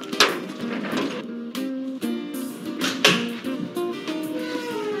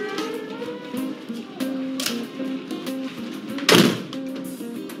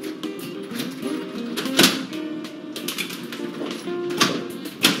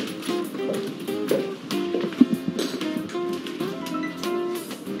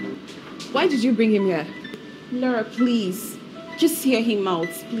 Why did you bring him here? Laura, please. Just hear him out,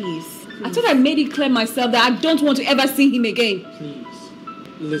 please. I thought I made it clear myself that I don't want to ever see him again. Please.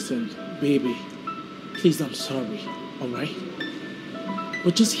 Listen, baby. Please, I'm sorry. Alright?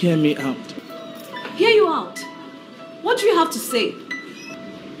 But just hear me out. Hear you out? What do you have to say?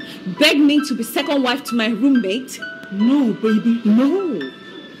 Beg me to be second wife to my roommate? No, baby, no.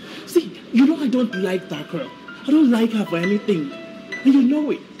 See, you know I don't like that girl. I don't like her for anything. And you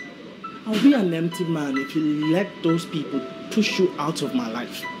know it. I'll be an empty man if you let those people push you out of my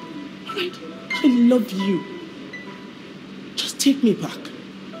life. Alright? I love you. Just take me back.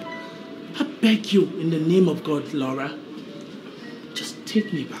 I beg you in the name of God, Laura. Just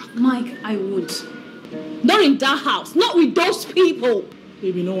take me back. Mike, I won't. Not in that house. Not with those people.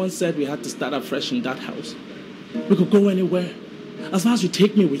 Baby, no one said we had to start afresh in that house. We could go anywhere. As long as you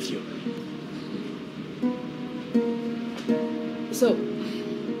take me with you. So,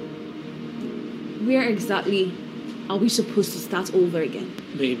 where exactly are we supposed to start over again?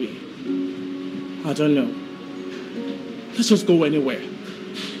 Baby, I don't know. Let's just go anywhere.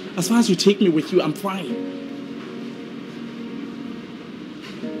 As far as you take me with you, I'm fine.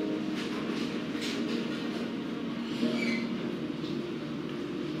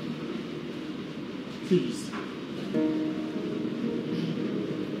 Please.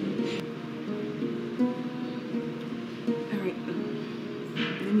 Alright,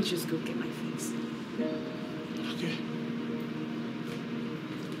 let me just go get my things. Okay.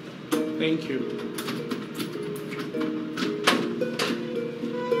 Thank you.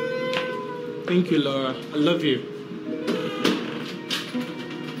 Thank you, Laura. I love you.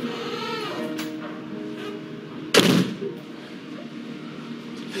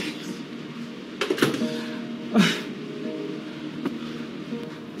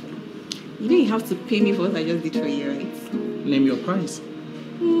 You didn't have to pay me for what I just did for you, right? Name your price.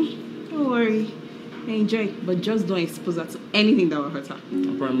 Don't worry. Enjoy, but just don't expose her to anything that will hurt her.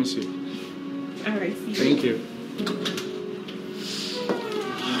 I promise you. Alright, see you. Thank you.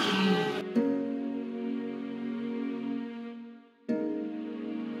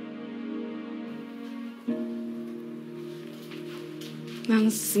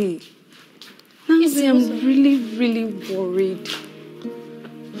 Nancy, I'm really worried.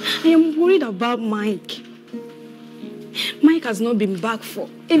 I am worried about Mike. Mike has not been back for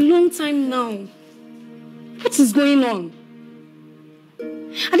a long time now. What is going on?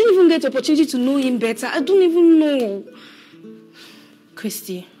 I didn't even get the opportunity to know him better. I don't even know.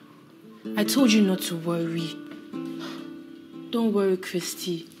 Christy, I told you not to worry. Don't worry,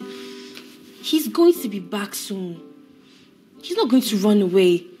 Christy. He's going to be back soon. He's not going to run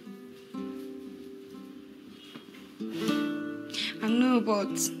away. I know,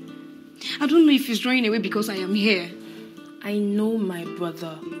 but I don't know if he's running away because I am here. I know my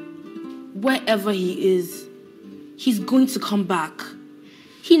brother. Wherever he is, he's going to come back.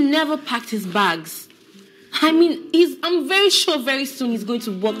 He never packed his bags. I mean, I'm very sure very soon he's going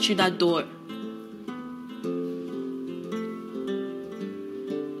to walk through that door.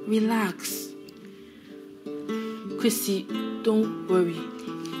 Relax. Christy, don't worry.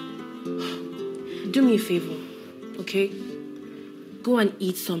 Do me a favor, okay? Go and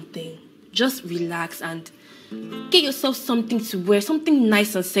eat something. Just relax and get yourself something to wear, something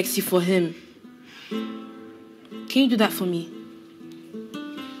nice and sexy for him. Can you do that for me?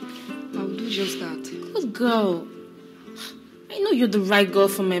 I'll do just that. Good girl. I know you're the right girl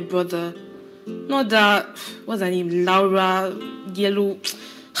for my brother. Not that, what's her name, Laura, Yellow.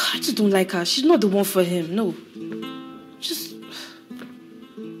 I just don't like her. She's not the one for him, no. Just...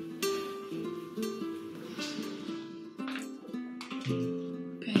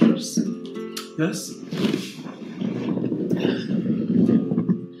 Babes. Yes?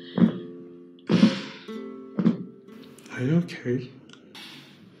 Are you okay?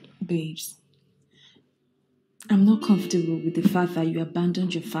 Babes, I'm not comfortable with the fact that you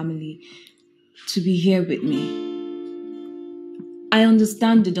abandoned your family to be here with me. I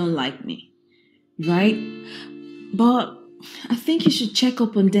understand they don't like me, right? But I think you should check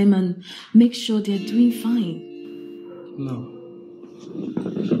up on them and make sure they're doing fine. No.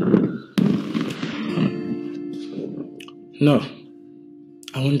 No,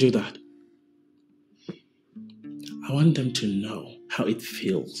 I won't do that. I want them to know how it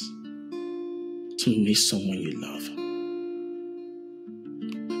feels to miss someone you love.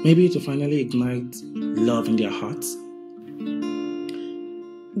 Maybe to finally ignite love in their hearts.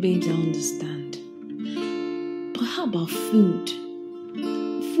 Babes, I understand. But how about food?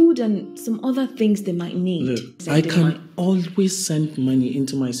 Food and some other things they might need. Look, I can always send money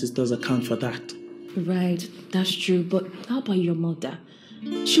into my sister's account for that. Right, that's true. But how about your mother?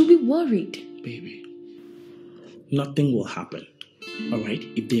 She'll be worried. Baby, nothing will happen. Alright?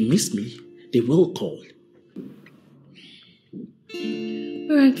 If they miss me, they will call.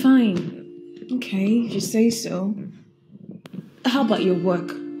 Alright, fine. Okay, if you say so. How about your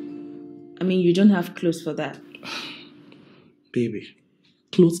work? I mean, you don't have clothes for that. Baby,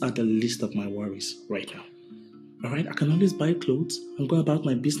 clothes are the least of my worries right now. Alright? I can always buy clothes and go about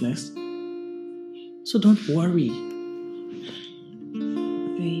my business. So don't worry.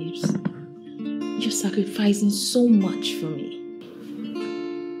 Babes, you're sacrificing so much for me.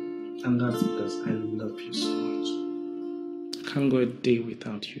 And that's because I love you so much. I can't go a day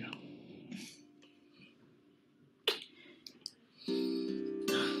without you.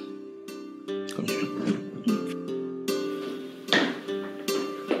 Come here.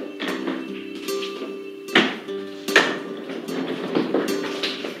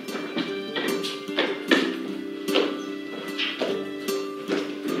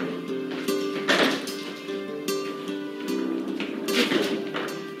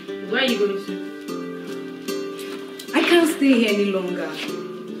 Where are you going to? I can't stay here any longer.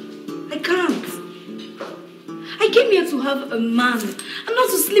 I can't. I came here to have a man and not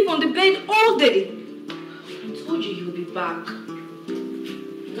to sleep on the bed all day. I told you you'll be back.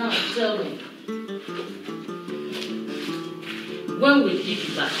 Now tell me. When will he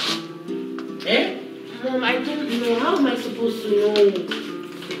be back? Eh? Mom, I don't know. How am I supposed to know?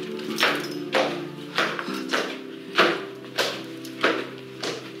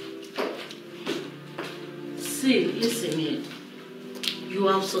 See, listen here. You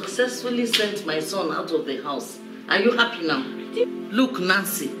have successfully sent my son out of the house. Are you happy now? Look,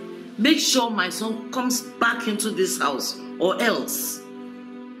 Nancy, make sure my son comes back into this house or else.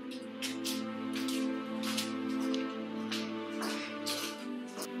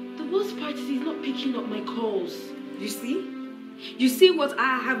 The worst part is he's not picking up my calls. You see? You see what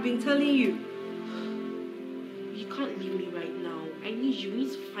I have been telling you? You can't leave me right now. I need you. We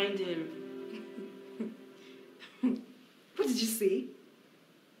need to find him. What did you say?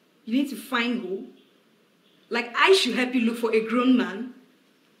 You need to find who? Like I should help you look for a grown man?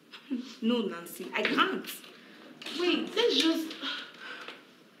 No, Nancy, I can't. Wait, let's just...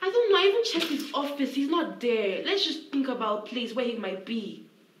 I don't know. I even checked his office. He's not there. Let's just think about a place where he might be.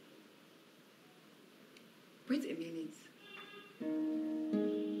 Wait a minute.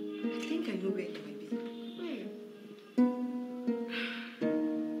 I think I know where he might be.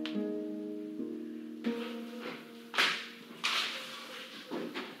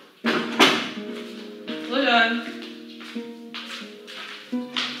 Hold on.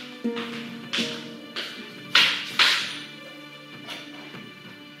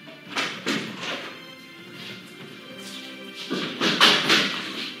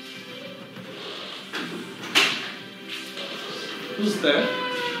 Who's there?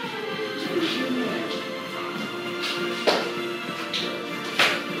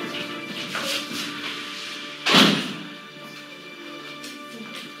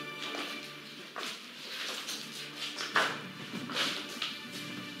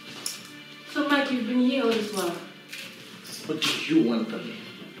 So, Mike, you've been here all this while. What do you want from me?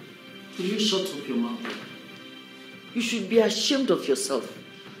 Will you shut up your mouth? You should be ashamed of yourself.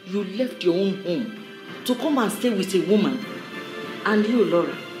 You left your own home to come and stay with a woman. And you,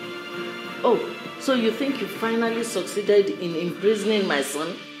 Laura. Oh, so you think you finally succeeded in imprisoning my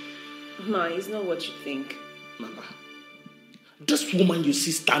son? No, it's not what you think. Mama, this woman you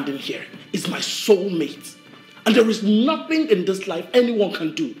see standing here is my soulmate. And there is nothing in this life anyone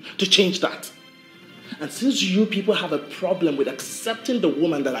can do to change that. And since you people have a problem with accepting the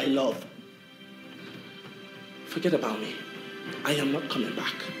woman that I love, forget about me. I am not coming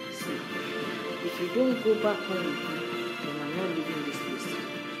back. See, if you don't go back home, then I'm not leaving this place.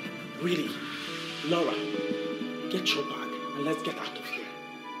 Really? Laura, get your bag and let's get out of here.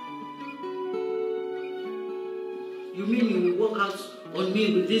 You mean you will walk out on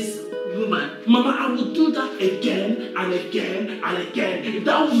me with this woman? Mama, I will do that again and again and again.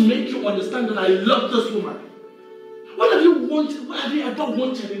 That will make you understand that I love this woman. What have you ever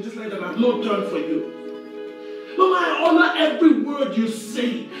wanted in this life that I have not done for you? Mama, I honor every word you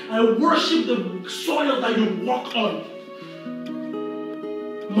say. I worship the soil that you walk on.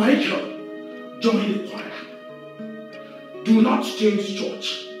 Michael, join the choir. Do not change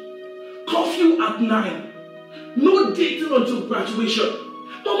church. Curfew at 9. No dating until graduation.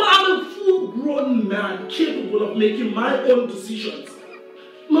 Mama, I'm a full-grown man capable of making my own decisions.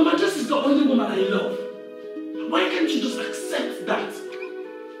 Mama, this is the only woman I love. Why can't you just accept that?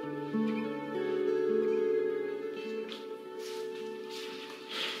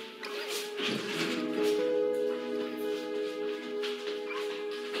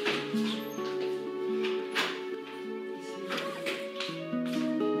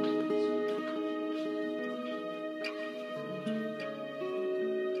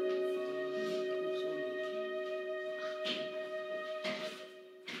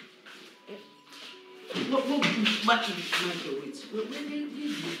 wait. Where do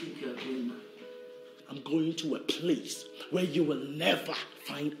you think you're going now? I'm going to a place where you will never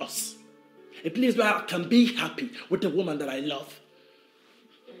find us. A place where I can be happy with the woman that I love.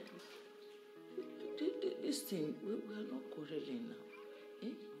 This thing, we are not quarreling now.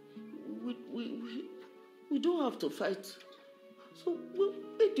 Eh? We don't have to fight. So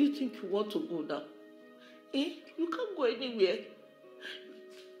where do you think you want to go now? Eh? You can't go anywhere.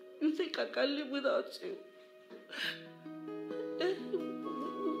 You think I can live without you? Eh?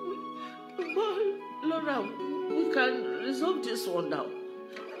 Laura, we can resolve this one now.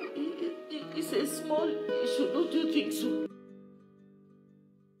 It's a small issue, don't you think so?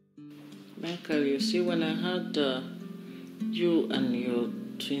 Michael, you see, when I had you and your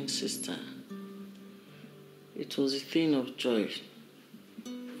twin sister, it was a thing of joy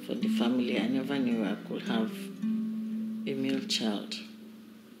for the family. I never knew I could have a male child.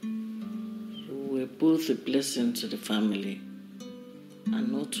 You were both a blessing to the family.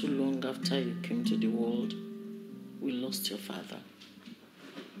 And not too long after you came to the world, we lost your father.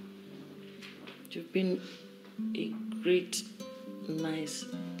 You've been a great, nice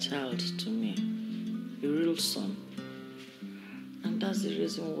child to me, a real son. And that's the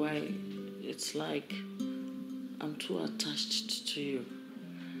reason why it's like I'm too attached to you.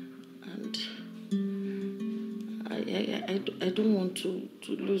 And I don't want to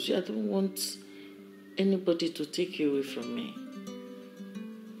lose you. I don't want anybody to take you away from me.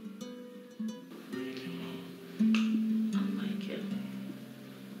 And Michael,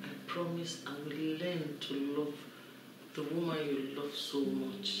 I promise I will learn to love the woman you love so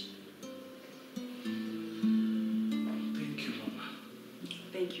much. Thank you, Mama.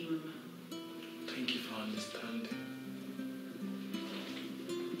 Thank you, Mama. Thank you for understanding.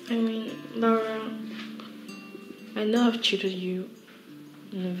 I mean, Laura, I know I've treated you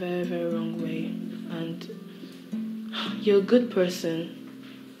in a very, very wrong way, and you're a good person.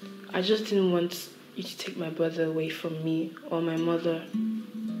 I just didn't want you to take my brother away from me or my mother.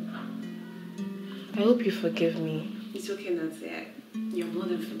 I hope you forgive me. It's okay, Nancy. You're more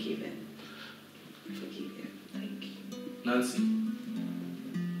than forgiven. Forgive you. Thank you. Nancy,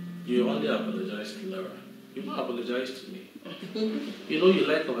 you only apologize to Laura. You don't apologize to me. You know you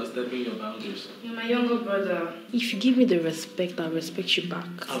like overstepping your boundaries. You're my younger brother. If you give me the respect, I'll respect you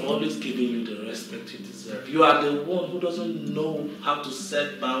back. I've always given you the respect you deserve. You are the one who doesn't know how to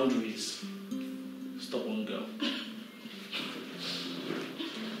set boundaries. Stubborn girl.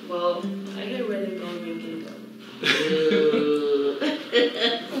 Well, I get ready to ringing though.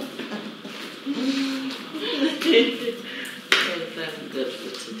 Thank God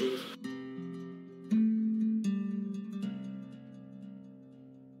for today.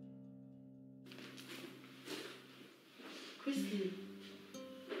 Christy.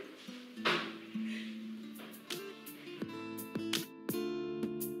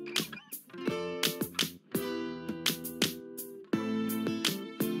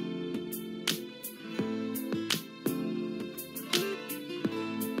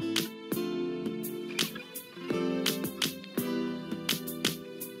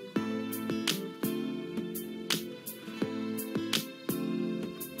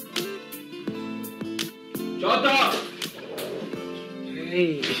 Shut up!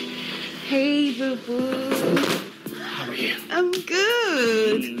 Hey. Hey, boo boo. How are you? I'm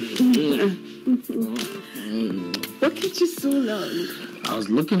good. What kept you so long? I was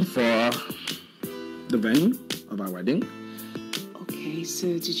looking for the venue of our wedding. Okay,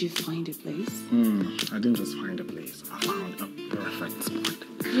 so did you find a place? I didn't just find a place. I found a perfect spot.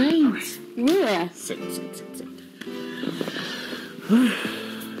 Great. Right. Where? Sit.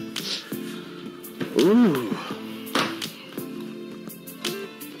 Ooh.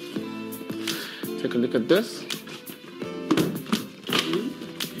 Take a look at this.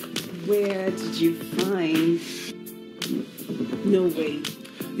 Where did you find? No way.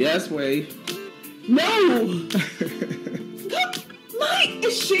 Yes, way. No! My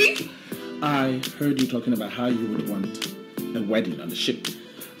sheep? I heard you talking about how you would want a wedding on the ship,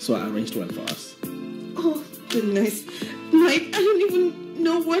 so I arranged one for us. Oh, goodness. Mike, I don't even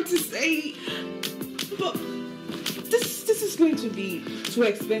know what to say. But this is going to be too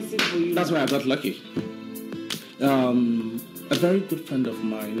expensive for you. That's why I got lucky. A very good friend of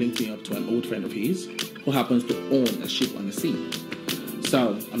mine linked me up to an old friend of his who happens to own a ship on the sea.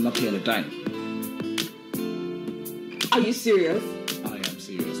 So I'm not paying a dime. Are you serious? I am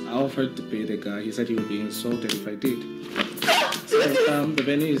serious. I offered to pay the guy. He said he would be insulted if I did. So, the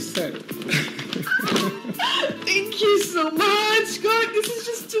venue is set. Thank you so much. God, this is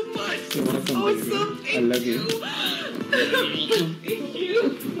just too much. You're welcome, Awesome. baby. I love you. Thank you.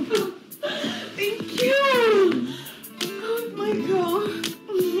 Thank you.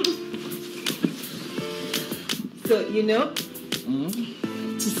 you know,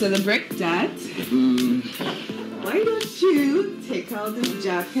 to celebrate that, why don't you take out this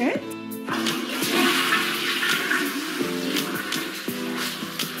jacket?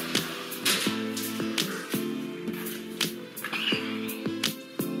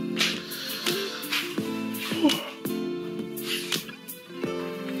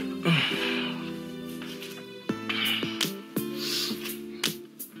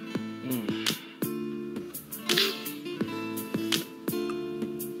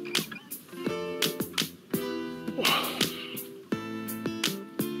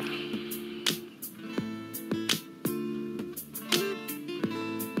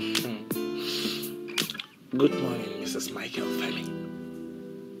 Good morning, Mrs. Michael Fleming.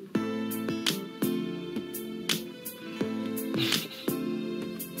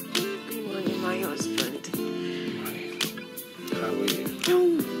 Good morning, my husband. Good morning. How are you?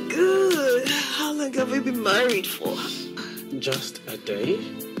 I'm good. How long have we been married for? Just a day?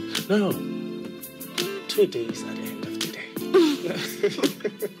 No, 2 days at the end of today.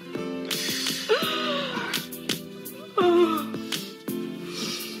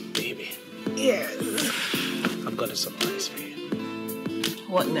 Baby. Yes. I've got a surprise for you.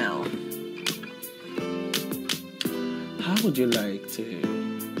 What now? How would you like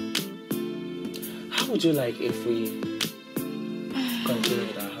if we continue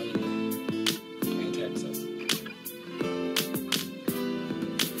with our honeymoon in Texas?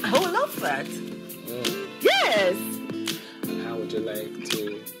 I would love that. Yes. And how would you like to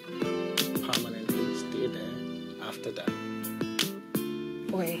permanently stay there after that?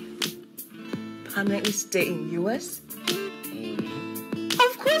 Wait. Permanently stay in US?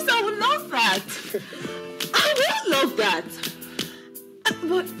 Of course I would love that. I would love that.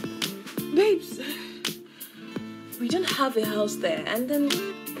 But, babes, we don't have a house there. And then,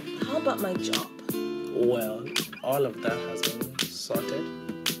 how about my job? Well, all of that has been sorted.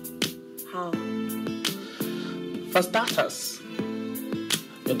 How? For starters,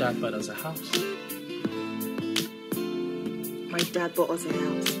 your dad bought us a house. My dad bought us a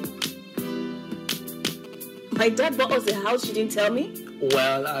house. My dad bought us a house, you didn't tell me?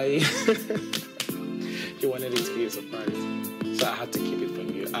 Well, he wanted it to be a surprise. So I had to keep it from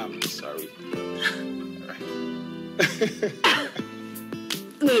you. I'm sorry.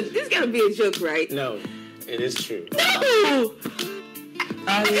 Look, this gotta be a joke, right? No, it is true. No!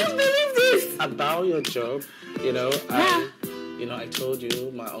 I can't believe this! About your job, I told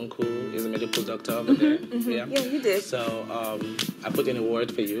you my uncle is a medical doctor over there. Yeah, you did. So I put in a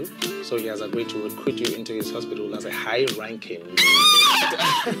word for you. So he has agreed to recruit you into his hospital as a high-ranking.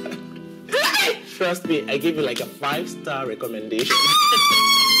 Trust me, I give you like a 5-star recommendation.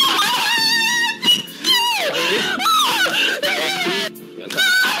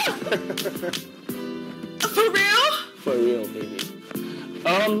 For real? For real, baby.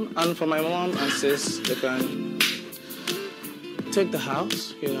 And for my mom and sis, they can take the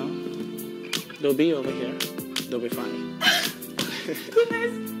house, They'll be over here. They'll be fine.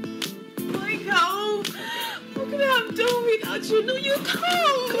 Goodness. Michael. What could I have done without you? No, you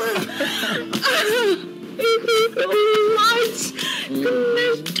come. Thank you so much.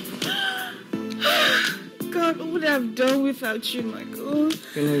 Goodness. God, what would I have done without you, Michael?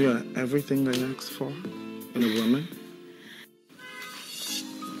 You're everything I asked for in a woman.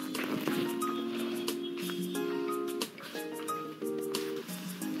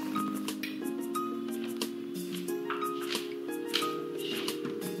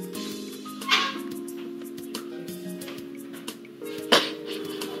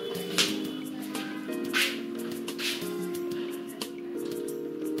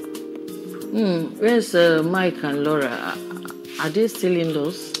 Where's Mike and Laura? Are they still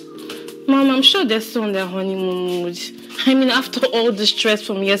indoors? Mom, I'm sure they're still on their honeymoon mood. I mean, after all the stress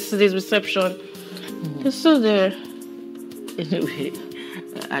from yesterday's reception, they're still there. Anyway,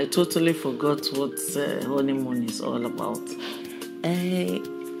 I totally forgot what honeymoon is all about.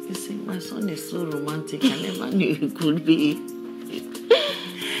 You see, my son is so romantic. I never knew he could be.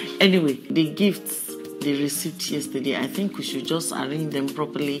 Anyway, the gifts they received yesterday, I think we should just arrange them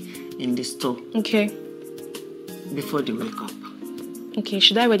properly in the store. Okay. Before they wake up. Okay,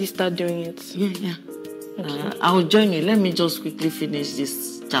 should I already start doing it? Yeah. Okay. I'll join you. Let me just quickly finish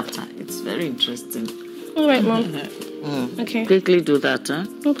this chapter. It's very interesting. All right, Mom. Okay. Quickly do that, huh?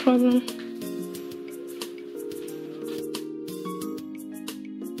 No problem.